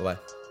 Nicole. Bye-bye.